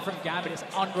upon buy from Gambit. It's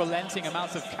unrelenting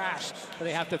amounts of cash that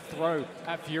they have to throw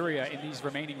at FURIA in these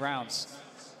remaining rounds.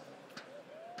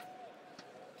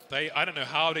 I don't know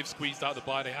how they've squeezed out the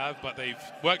buy they have, but they've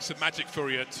worked some magic.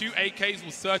 FURIA. 2 AKs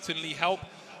will certainly help.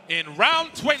 In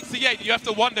round 28, you have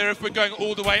to wonder if we're going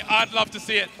all the way. I'd love to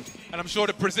see it. And I'm sure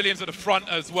the Brazilians at the front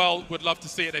as well would love to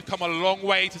see it. They've come a long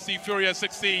way to see FURIA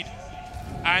succeed.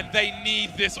 And they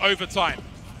need this overtime.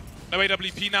 No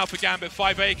AWP now for Gambit,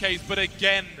 5 AKs. But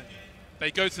again,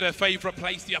 they go to their favorite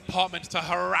place, the apartment, to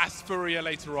harass FURIA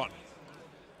later on.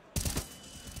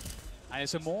 And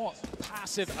it's a more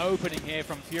passive opening here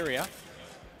from FURIA.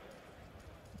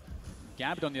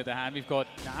 Gambit, on the other hand, we've got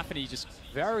Daphne just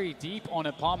very deep on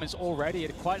apartments already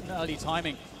at quite an early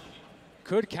timing.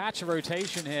 Could catch a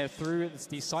rotation here through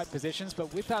these site positions,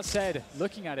 but with that said,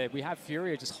 looking at it, we have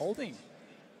FURIA just holding.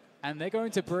 And they're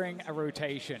going to bring a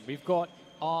rotation. We've got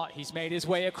Art, he's made his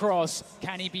way across.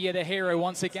 Can he be the hero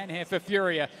once again here for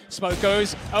FURIA? Smoke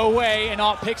goes away and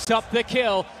Art picks up the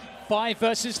kill. 5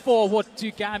 versus 4, what do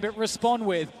Gambit respond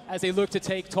with as they look to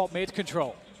take top mid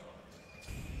control?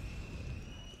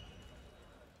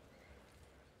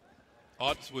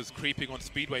 Art was creeping on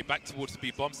Speedway back towards the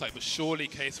B bomb site, but surely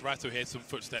CSGO hears some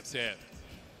footsteps here.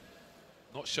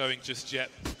 Not showing just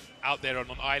yet out there on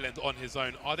an island on his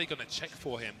own. Are they going to check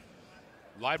for him?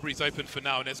 Library's open for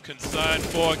now, and there's concern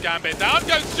for Gambit. Down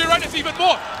goes Shiro, and it's even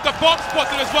more. The bomb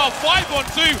spotted as well. 5 on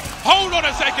 2. Hold on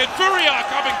a second. FURIA are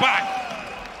coming back.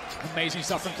 Amazing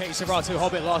stuff from CSGO.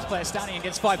 Hobbit, last player standing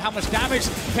against 5. How much damage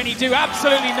can he do?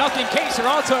 Absolutely nothing.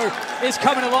 CSGO is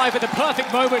coming alive at the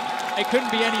perfect moment. It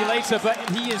couldn't be any later, but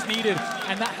he is needed.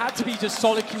 And that had to be just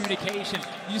solid communication.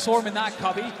 You saw him in that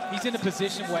cubby. He's in a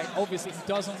position where obviously he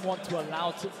doesn't want to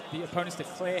allow the opponents to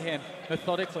clear him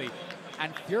methodically.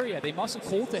 And FURIA, they must have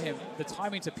called to him the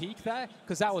timing to peak there,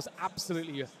 because that was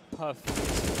absolutely perfect.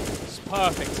 Just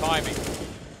perfect timing.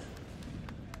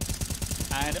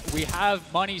 And we have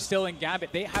money still in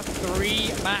Gambit. They have 3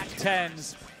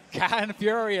 MAC-10s. Can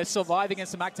FURIA survive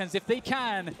against the MAC-10s? If they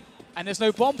can, and there's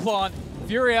no bomb plant,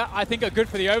 FURIA, I think, are good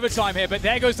for the overtime here. But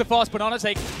there goes the fast banana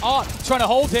take. Art trying to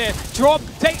hold here. Drop,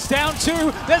 takes down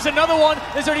 2. There's another one.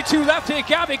 There's only 2 left here.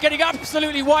 Gambit getting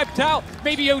absolutely wiped out.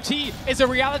 Maybe OT is a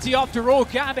reality after all.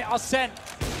 Gambit are sent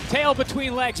tail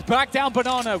between legs. Back down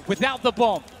banana without the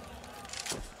bomb.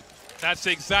 That's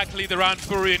exactly the round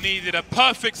FURIA needed. A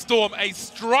perfect storm, a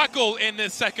struggle in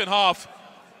the second half.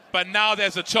 But now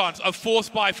there's a chance, a force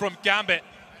buy from Gambit.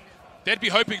 They'd be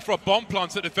hoping for a bomb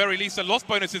plant at the very least. A loss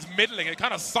bonus is middling. It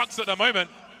kind of sucks at the moment.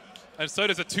 And so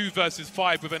does a 2 versus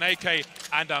 5 with an AK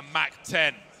and a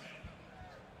MAC-10.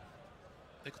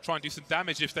 They could try and do some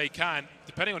damage if they can.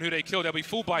 Depending on who they kill, there'll be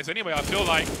full buys anyway, I feel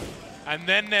like. And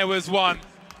then there was one.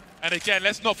 And again,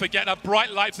 let's not forget that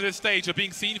bright lights of this stage are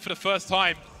being seen for the first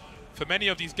time. For many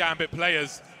of these Gambit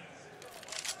players,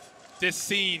 this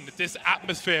scene, this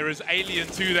atmosphere is alien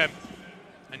to them,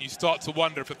 and you start to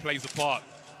wonder if it plays a part.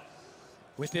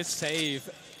 With this save,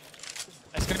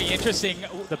 it's going to be interesting,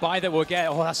 the buy that we'll get.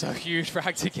 Oh, that's a huge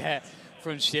frag to get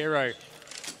from Shiro.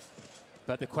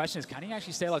 But the question is, can he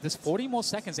actually stay alive? There's 40 more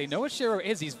seconds. They know what Shiro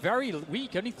is. He's very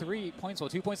weak, only 3 points or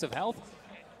 2 points of health.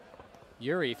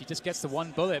 Yuri, if he just gets the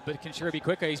 1 bullet, but can Shiro be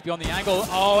quicker? He's beyond the angle.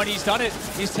 Oh, and he's done it.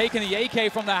 He's taken the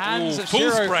AK from the hands of Shiro.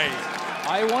 Full spray.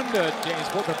 I wonder, James,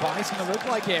 what the buy's going to look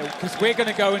like here, because we're going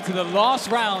to go into the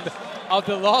last round of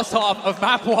the last half of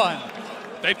map 1.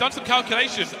 They've done some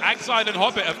calculations. Agside and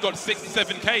Hobbit have got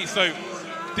 67k, so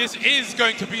this is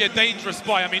going to be a dangerous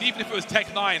buy. I mean, even if it was Tech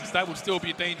 9s, that would still be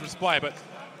a dangerous buy, but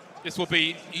this will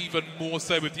be even more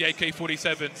so with the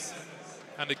AK-47s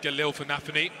and the Galil for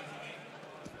Nafani.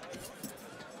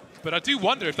 But I do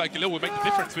wonder if that Galil will make the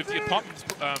difference with the apartment's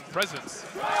presence.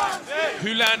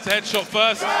 Who lands a headshot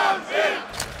first?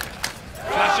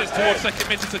 Flashes towards second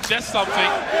mid to suggest something.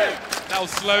 That'll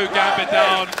slow Gambit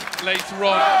down later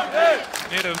on.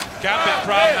 Near the Gambit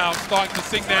crowd now starting to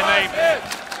sing their name.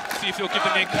 See if he'll give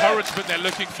them the encouragement they're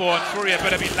looking for, and FURIA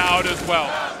better be loud as well.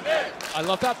 I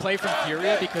love that play from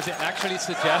FURIA because it actually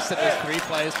suggests that there's 3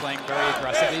 players playing very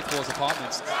aggressively towards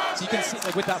apartments. So you can see,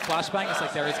 like, with that flashbang, it's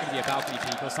like there is going to be a balcony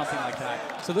peek or something like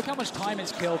that. So look how much time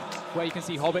it's killed, where you can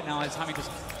see Hobbit now is having to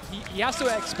he has to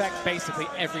expect basically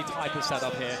every type of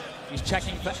setup here. He's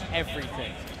checking for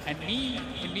everything. And in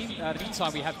the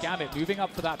meantime, we have Gambit moving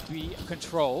up for that B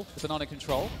control, the banana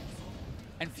control.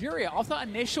 And FURIA, after that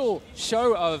initial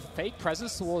show of fake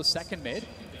presence towards second mid,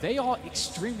 they are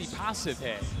extremely passive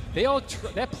here.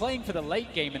 They're playing for the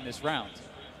late game in this round.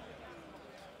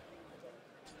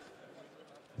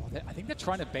 Well, I think they're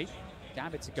trying to bait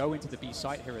Gambit to go into the B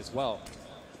site here as well.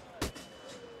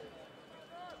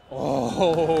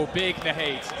 Oh, big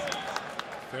nade.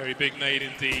 Very big nade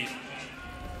indeed.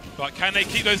 But can they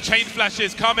keep those chain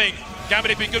flashes coming?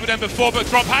 Gambit have been good with them before, but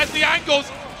Drop has the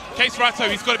angles. K-Serato,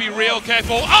 he's got to be real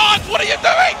careful. Art, what are you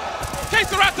doing?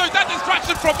 K-Serato, that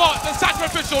distraction from Art, the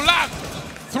sacrificial lamb.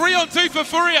 3-on-2 for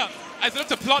FURIA. As they look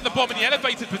to plant the bomb in the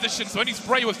elevated position, so any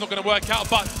spray was not going to work out,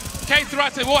 but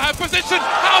K-Serato will have position.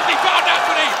 How's he found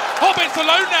Anthony? Hobbit's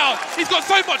alone now. He's got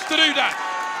so much to do that.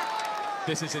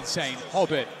 This is insane.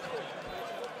 Hobbit.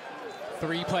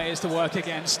 3 players to work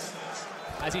against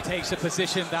as he takes a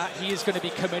position that he is going to be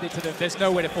committed to them. There's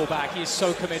nowhere to fall back. He is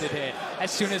so committed here.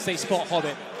 As soon as they spot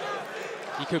Hobbit,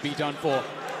 he could be done for.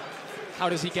 How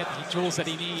does he get the jewels that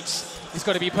he needs? He's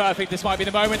got to be perfect. This might be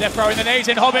the moment. They're throwing the nades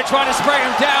in. Hobbit trying to spray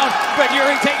him down, but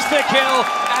Yuri takes the kill.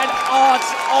 And Art,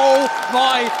 oh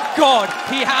my God,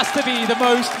 he has to be the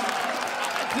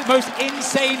most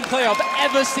insane player I've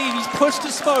ever seen. He's pushed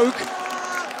to smoke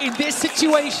in this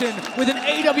situation with an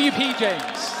AWP,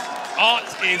 James. Art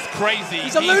is crazy.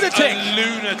 He's a lunatic. A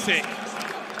lunatic.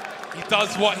 He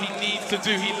does what he needs to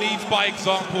do. He leads by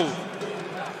example.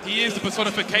 He is the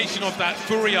personification of that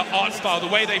FURIA art style. The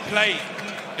way they play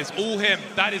is all him.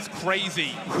 That is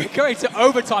crazy. We're going to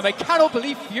overtime. I cannot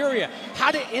believe FURIA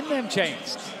had it in them,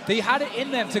 James. They had it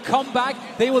in them to come back.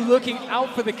 They were looking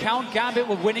out for the count. Gambit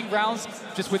were winning rounds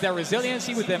just with their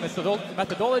resiliency, with their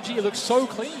methodology. It looks so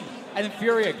clean. And then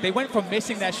FURIA, they went from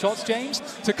missing their shots, James,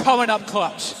 to coming up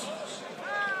clutch.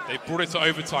 They brought it to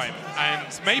overtime,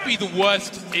 and maybe the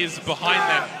worst is behind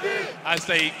them as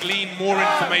they glean more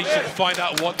information to find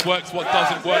out what works, what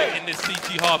doesn't work in this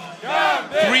CT hub.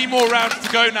 3 more rounds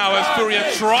to go now as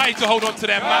FURIA try to hold on to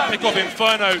their map pick of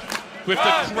Inferno with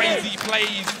the crazy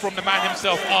plays from the man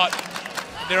himself, Art.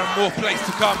 There are more plays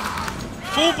to come.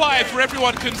 Full buy for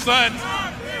everyone concerned.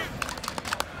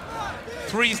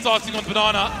 3 starting on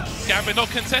Banana. Gambit not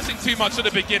contesting too much at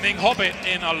the beginning. Hobbit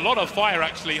in a lot of fire,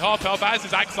 actually. Harpel has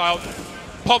his exiled.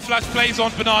 Pop flash plays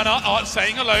on Banana. Art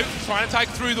saying hello, trying to tag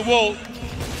through the wall.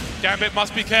 Gambit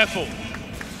must be careful.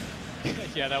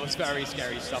 Yeah, that was very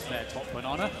scary stuff there, top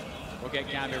Banana. We'll get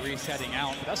Gambit resetting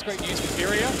out. But that's great news for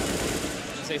FURIA.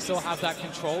 As they still have that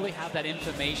control, they have that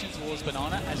information towards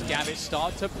Banana as Gambit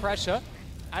start to pressure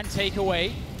and take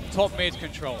away top mid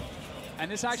control. And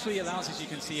this actually allows, as you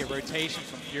can see, a rotation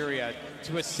from FURIA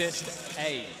to assist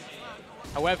A.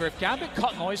 However, if Gambit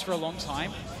cut noise for a long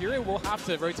time, FURIA will have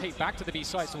to rotate back to the B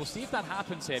side. So we'll see if that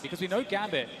happens here, because we know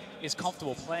Gambit is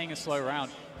comfortable playing a slow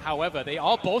round. However, they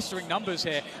are bolstering numbers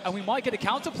here, and we might get a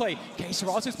counterplay.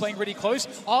 K-Serato's playing really close.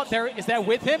 Art there is there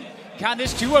with him. Can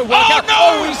this duo work out? No!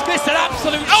 Oh, he's missed an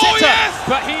absolute sitter. Yes!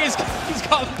 But he's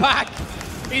come back.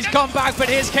 He's come back, but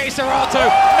here's K-Serato.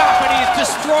 Nafany has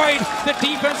destroyed the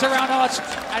defense around Arch,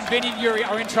 and Vinny and Yuri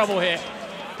are in trouble here.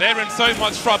 They're in so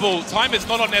much trouble. Time is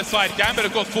not on their side. Gambit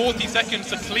have got 40 seconds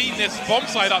to clean this bomb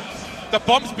side up. The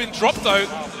bomb's been dropped though.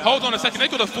 Hold on a second, they've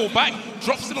got to fall back.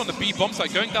 Drops it on the B bomb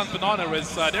site, going down Banana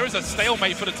as there is a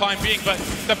stalemate for the time being, but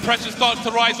the pressure starts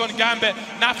to rise on Gambit.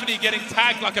 Nafany getting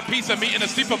tagged like a piece of meat in a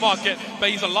supermarket, but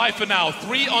he's alive for now.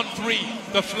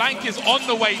 3-on-3, the flank is on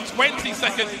the way, 20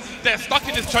 seconds. They're stuck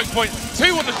in this choke point,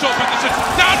 2 on the short position.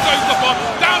 Down goes the bomb,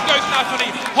 down goes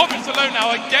Nafany. Hobbit's alone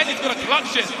now, again he's going to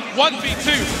clutch it. 1v2,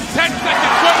 10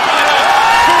 seconds,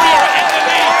 FURIA are in the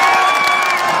lead.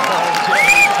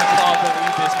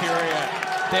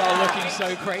 They are looking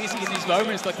so crazy in these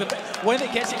moments. Like when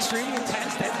it gets extremely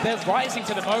intense, they're rising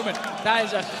to the moment. That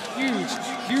is a huge,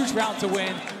 huge round to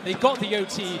win. They've got the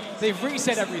OT. They've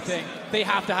reset everything. They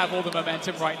have to have all the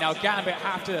momentum right now. Gambit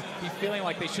have to be feeling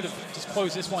like they should have just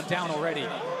closed this one down already.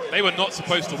 They were not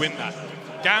supposed to win that.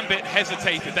 Gambit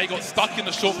hesitated. They got stuck in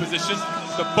the short position.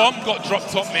 The bomb got dropped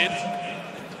top mid.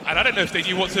 And I don't know if they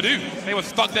knew what to do. They were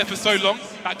stuck there for so long.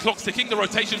 That clock's ticking, the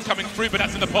rotation's coming through, but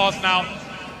that's in the past now.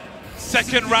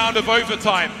 Second round of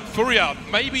overtime. FURIA,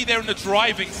 maybe they're in the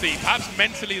driving seat. Perhaps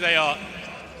mentally they are.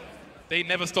 They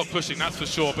never stop pushing, that's for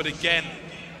sure. But again,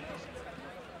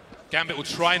 Gambit will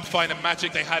try and find the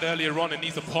magic they had earlier on in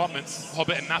these apartments.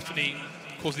 Hobbit and Nafany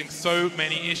causing so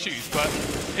many issues. But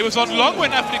it was on long when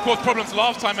Nafany caused problems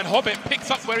last time, and Hobbit picks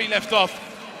up where he left off.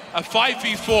 A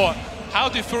 5v4. How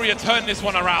did FURIA turn this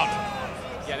one around?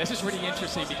 Yeah, this is really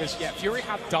interesting because, yeah, Fury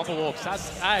have double orbs.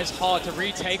 That is hard to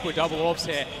retake with double orbs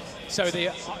here. So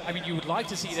I mean, you would like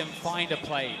to see them find a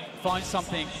play, find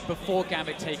something before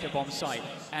Gambit take a bomb site.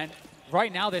 And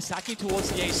right now, they're sacking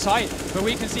towards the A site, but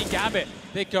we can see Gambit,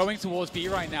 they're going towards B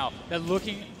right now. They're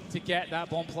looking to get that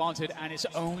bomb planted, and it's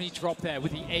only dropped there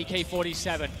with the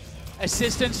AK-47.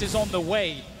 Assistance is on the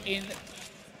way in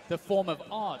the form of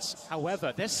Arts.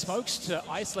 However, there's smokes to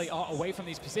isolate Art away from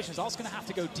these positions. Art's going to have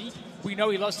to go deep. We know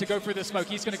he loves to go through the smoke.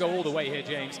 He's going to go all the way here,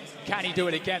 James. Can he do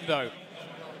it again, though?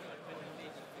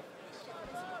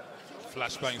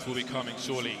 Flashbangs will be coming,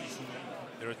 surely.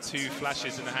 There are 2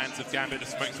 flashes in the hands of Gambit. The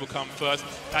smokes will come first.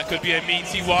 That could be a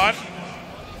meaty one.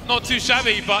 Not too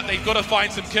shabby, but they've got to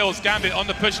find some kills. Gambit on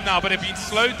the push now, but they've been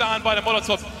slowed down by the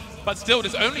Molotov. But still,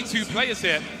 there's only 2 players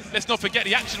here. Let's not forget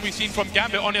the action we've seen from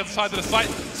Gambit on the other side of the site.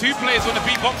 2 players on the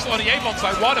B box, on the A bomb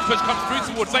side, while the push comes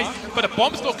through towards A, but the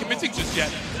bomb's not committing just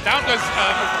yet. Down goes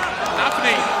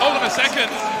Anthony. Hold on a second.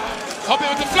 Hobbit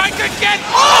with the flank again.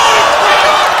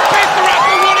 Oh! Mr.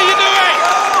 Raptor, what are you doing?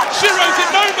 Shiro's in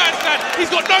no man's land.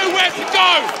 He's got nowhere to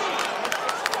go.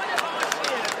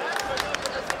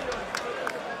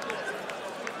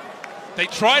 They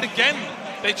tried again.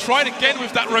 They tried again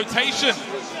with that rotation.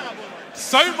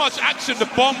 So much action, the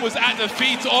bomb was at the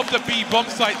feet of the B bomb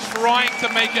site, trying to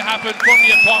make it happen from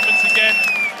the apartments again.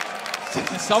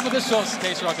 Some of the shots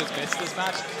Case Rock has missed this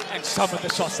match, and some of the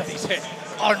shots that he's hit,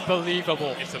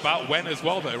 unbelievable. It's about when as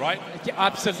well, though, right? Yeah,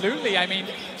 absolutely. I mean,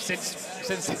 since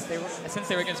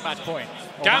they were against match point.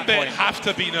 Gambit have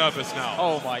to be nervous now.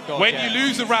 Oh my God. When you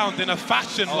lose a round in a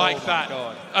fashion like that,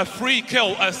 a free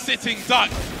kill, a sitting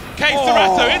duck, Case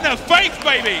Dorato in the face,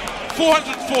 baby!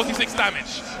 446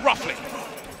 damage, roughly.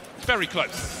 Very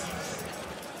close.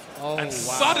 And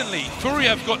suddenly, FURIA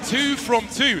have got 2 from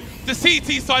 2. The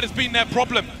CT side has been their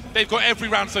problem. They've got every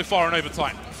round so far in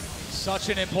overtime. Such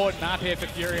an important map here for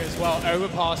FURIA as well.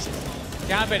 Overpass.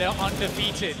 Gambit are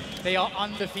undefeated. They are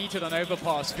undefeated on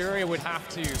Overpass. FURIA would have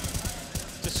to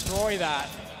destroy that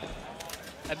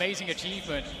amazing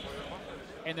achievement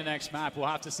in the next map. We'll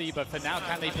have to see, but for now,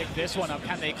 can they pick this one up?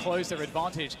 Can they close their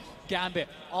advantage? Gambit,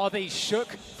 are they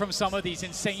shook from some of these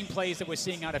insane plays that we're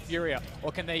seeing out of FURIA,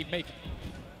 or can they make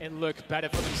it look better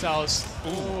for themselves?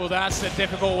 Ooh, that's a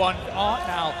difficult one. Art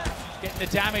now getting the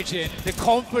damage in. The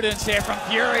confidence here from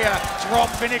FURIA. Drop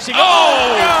finishing.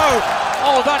 Oh, no!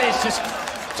 Oh, that is just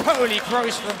totally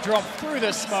gross from Drop through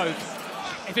the smoke.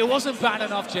 If it wasn't bad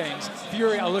enough, James,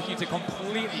 FURIA are looking to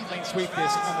completely clean sweep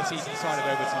this on the CT side of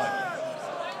overtime.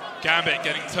 Gambit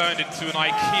getting turned into an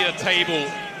IKEA table,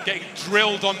 getting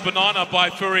drilled on banana by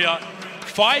FURIA.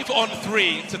 5 on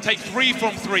 3 to take 3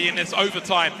 from 3 in this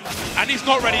overtime. And he's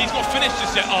not ready, he's not finished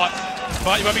just yet, Art.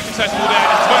 But he won't be successful there. And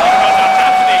it's turning around now.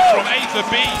 Anthony from A to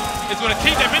B is going to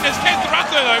keep them in. There's Ken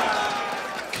Dorato, though.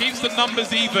 Keeps the numbers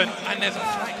even. And there's a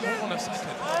flank. Hold on a second.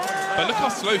 But look how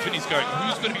slow Finney's going.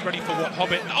 Who's going to be ready for what?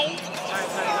 Hobbit. Oh!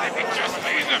 He just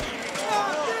made him.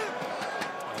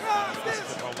 This is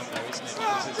the problem, though, isn't it?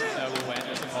 Because there's no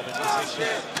awareness of Hobbit's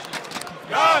position.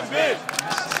 Gambit!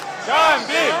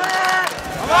 Gambit!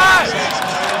 Come on!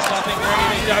 There's nothing really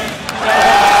they don't.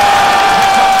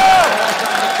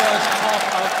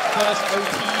 First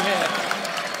OT here.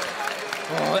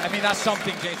 Oh, I mean, that's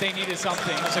something, James. They needed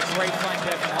something. That's a great flank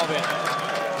there from Hobbit.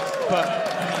 But,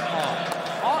 I mean,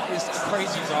 Art is a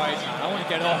crazy ride. I want to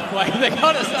get off. Like, they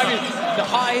got us. I mean, the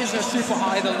highs are super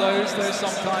high, the lows, though,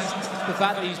 sometimes. The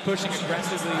fact that he's pushing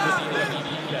aggressively with the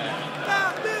ED there,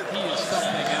 he is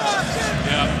something else.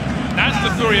 Yeah, that's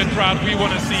the FURIA crowd we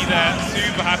want to see there.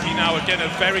 Super happy now. Again, a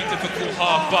very difficult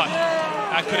half, but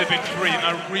that could have been 3, and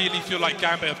I really feel like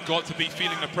Gambit have got to be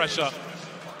feeling the pressure.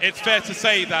 It's fair to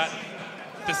say that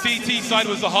the CT side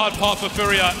was the hard part for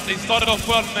FURIA. They started off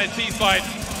well on their T side.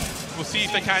 We'll see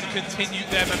if they can continue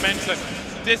their momentum.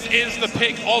 This is the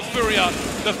pick of FURIA,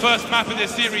 the first map of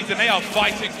this series, and they are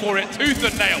fighting for it tooth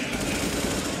and nail.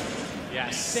 Yeah,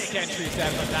 sick entries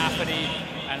there from Anthony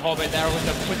and Hobbit there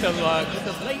with the lurk, with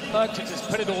the late lurk to just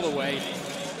put it all away.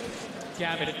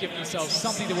 Gambit have given themselves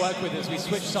something to work with as we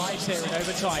switch sides here in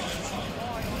overtime.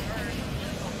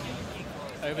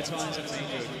 Overtime's an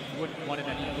amazing. You wouldn't want it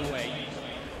any other way.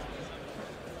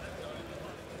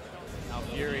 Now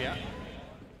FURIA.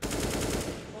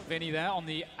 Vinny there on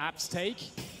the apps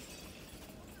take.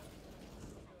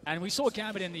 And we saw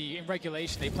Gambit in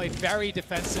regulation. They played very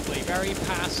defensively, very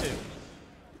passive.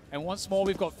 And once more,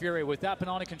 we've got FURIA with that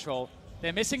banana control.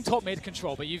 They're missing top mid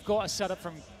control, but you've got a setup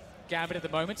from Gambit at the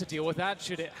moment to deal with that,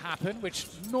 should it happen, which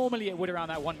normally it would around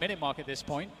that 1 minute mark at this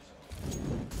point.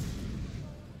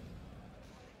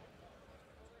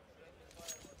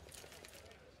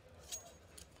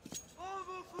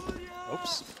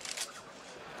 Oops.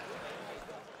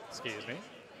 Excuse me.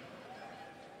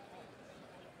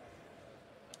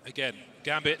 Again,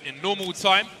 Gambit in normal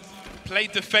time,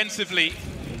 played defensively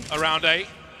around A.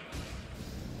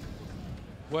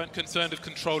 Weren't concerned of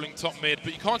controlling top mid,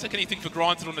 but you can't take anything for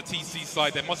granted on the TC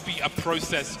side. There must be a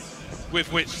process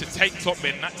with which to take top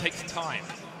mid, and that takes time.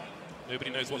 Nobody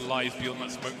knows what lies beyond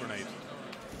that smoke grenade.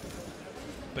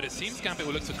 But it seems Gambit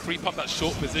will look to creep up that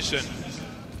short position.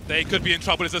 They could be in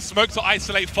trouble. There's a smoke to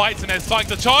isolate fights, and they're starting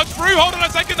to charge through. Hold on a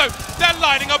second, though. They're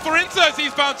lining up for Inters.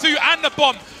 He's found 2 and the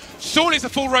bomb. Surely it's a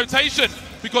full rotation.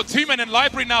 We've got 2 men in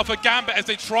library now for Gambit as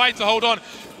they try to hold on.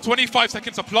 25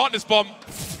 seconds to plant this bomb.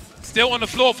 Still on the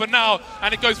floor for now,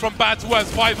 and it goes from bad to worse.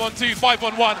 5 on 2, 5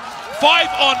 on 1, 5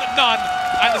 on none,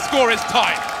 and the score is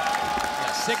tied.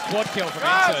 Yeah, sick quad kill from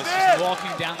Inters, just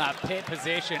walking down that pit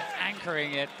position,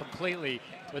 anchoring it completely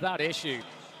without issue.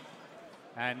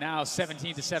 And now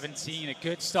 17 to 17, a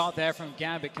good start there from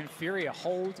Gambit. Can FURIA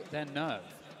hold their nerve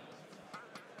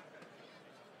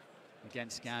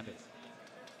against Gambit?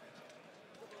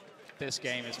 This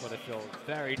game is what it feels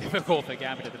very difficult for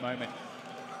Gambit at the moment.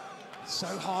 So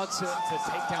hard to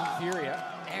take down FURIA.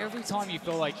 Every time you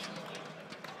feel like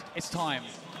it's time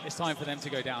for them to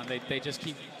go down, they just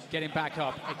keep getting back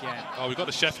up again. Oh, we've got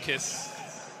the chef kiss.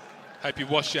 Hope you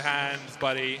wash your hands,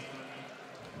 buddy.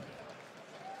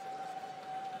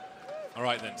 All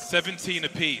right then, 17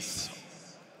 apiece.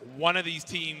 One of these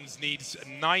teams needs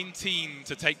 19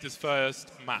 to take this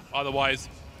first map. Otherwise,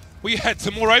 we head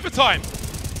to more overtime.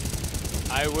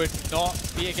 I would not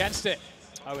be against it.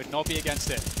 I would not be against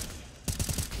it.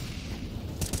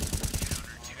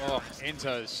 Oh,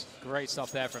 Inters, great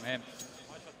stuff there from him.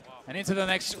 And into the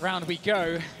next round we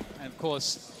go. And of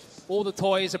course, all the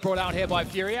toys are brought out here by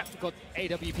FURIA. We've got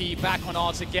AWP back on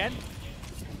ours again.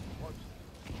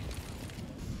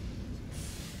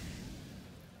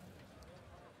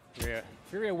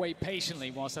 FURIA wait patiently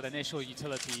whilst that initial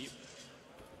utility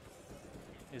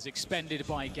is expended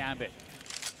by Gambit.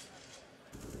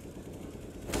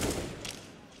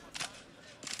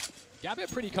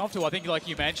 Gambit pretty comfortable, I think, like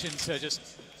you mentioned, to just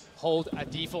hold a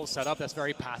default setup that's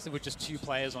very passive with just 2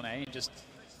 players on A, and just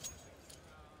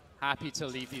happy to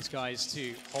leave these guys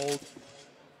to hold.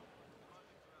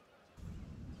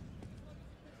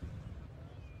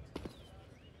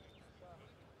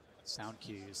 Sound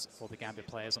cues for the Gambit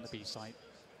players on the B site.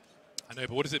 I know,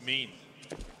 but what does it mean?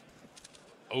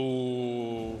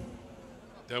 Oh,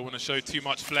 don't want to show too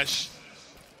much flesh.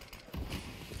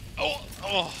 Oh,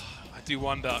 I do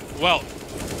wonder. Well,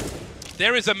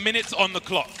 there is a minute on the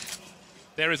clock.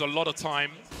 There is a lot of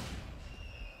time.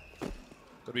 Got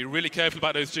to be really careful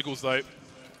about those jiggles, though.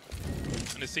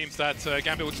 And it seems that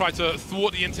Gambit will try to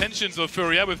thwart the intentions of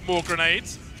FURIA with more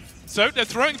grenades. So they're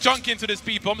throwing junk into this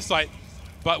B bomb site,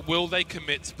 but will they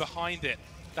commit behind it?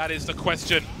 That is the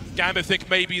question. Gambit think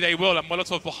maybe they will, and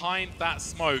Molotov behind that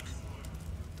smoke.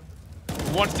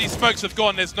 Once these smokes have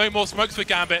gone, there's no more smokes for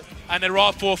Gambit, and there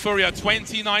are for FURIA.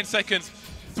 29 seconds,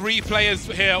 3 players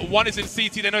here. 1 is in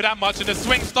CT, they know that much, and the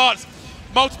swing starts.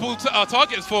 Multiple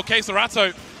targets for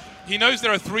Queserato. He knows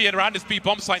there are 3 around this B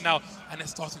bomb site now, and they're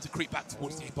starting to creep back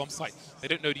towards the A bomb site. They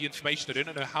don't know the information, they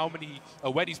don't know how many,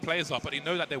 where these players are, but they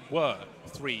know that there were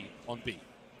 3 on B.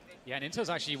 Yeah, and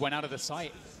Inters actually went out of the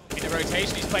site in the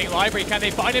rotation. He's playing library. Can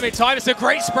they find him in time? It's a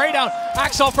great spray down.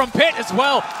 Axel from pit as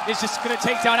well is just going to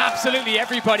take down absolutely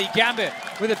everybody. Gambit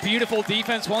with a beautiful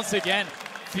defense once again.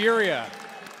 FURIA,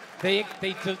 they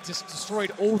just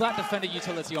destroyed all that defender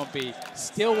utility on B.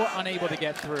 Still were unable to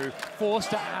get through. Forced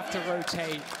to have to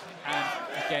rotate. And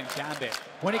again, Gambit.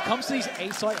 When it comes to these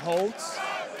A site holds,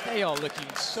 they are looking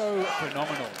so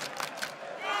phenomenal.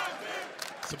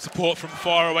 Some support from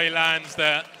faraway lands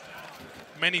there.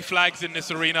 Many flags in this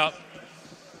arena.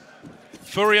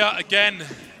 FURIA, again,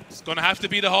 it's going to have to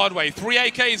be the hard way. 3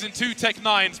 AKs and 2 Tech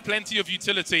 9s, plenty of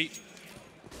utility.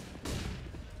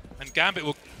 And Gambit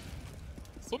will...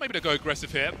 thought maybe they'll go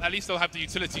aggressive here. At least they'll have the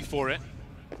utility for it.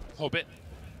 Hobbit.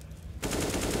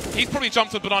 He's probably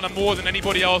jumped on Banana more than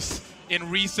anybody else in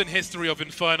recent history of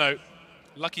Inferno.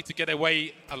 Lucky to get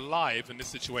away alive in this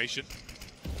situation.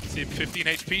 See him 15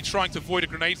 HP, trying to avoid a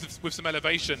grenade with some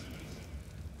elevation.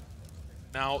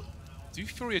 Now, do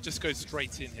FURIA just go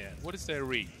straight in here? What is their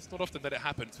read? It's not often that it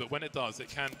happens, but when it does, it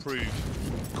can prove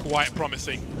quite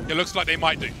promising. It looks like they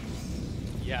might do.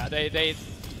 Yeah, they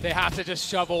have to just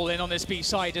shove all in on this B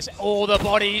side. Just all the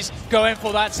bodies going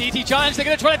for that CT challenge. They're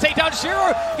going to try to take down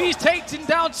Shiro. He's taken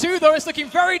down 2, though. It's looking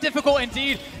very difficult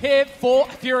indeed here for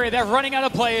FURIA. They're running out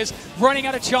of players, running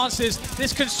out of chances.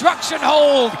 This construction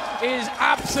hold is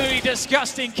absolutely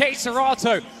disgusting.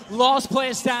 Queserato, last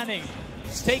player standing.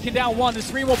 He's taken down one. There's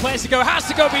 3 more players to go. Has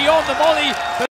to go beyond the molly.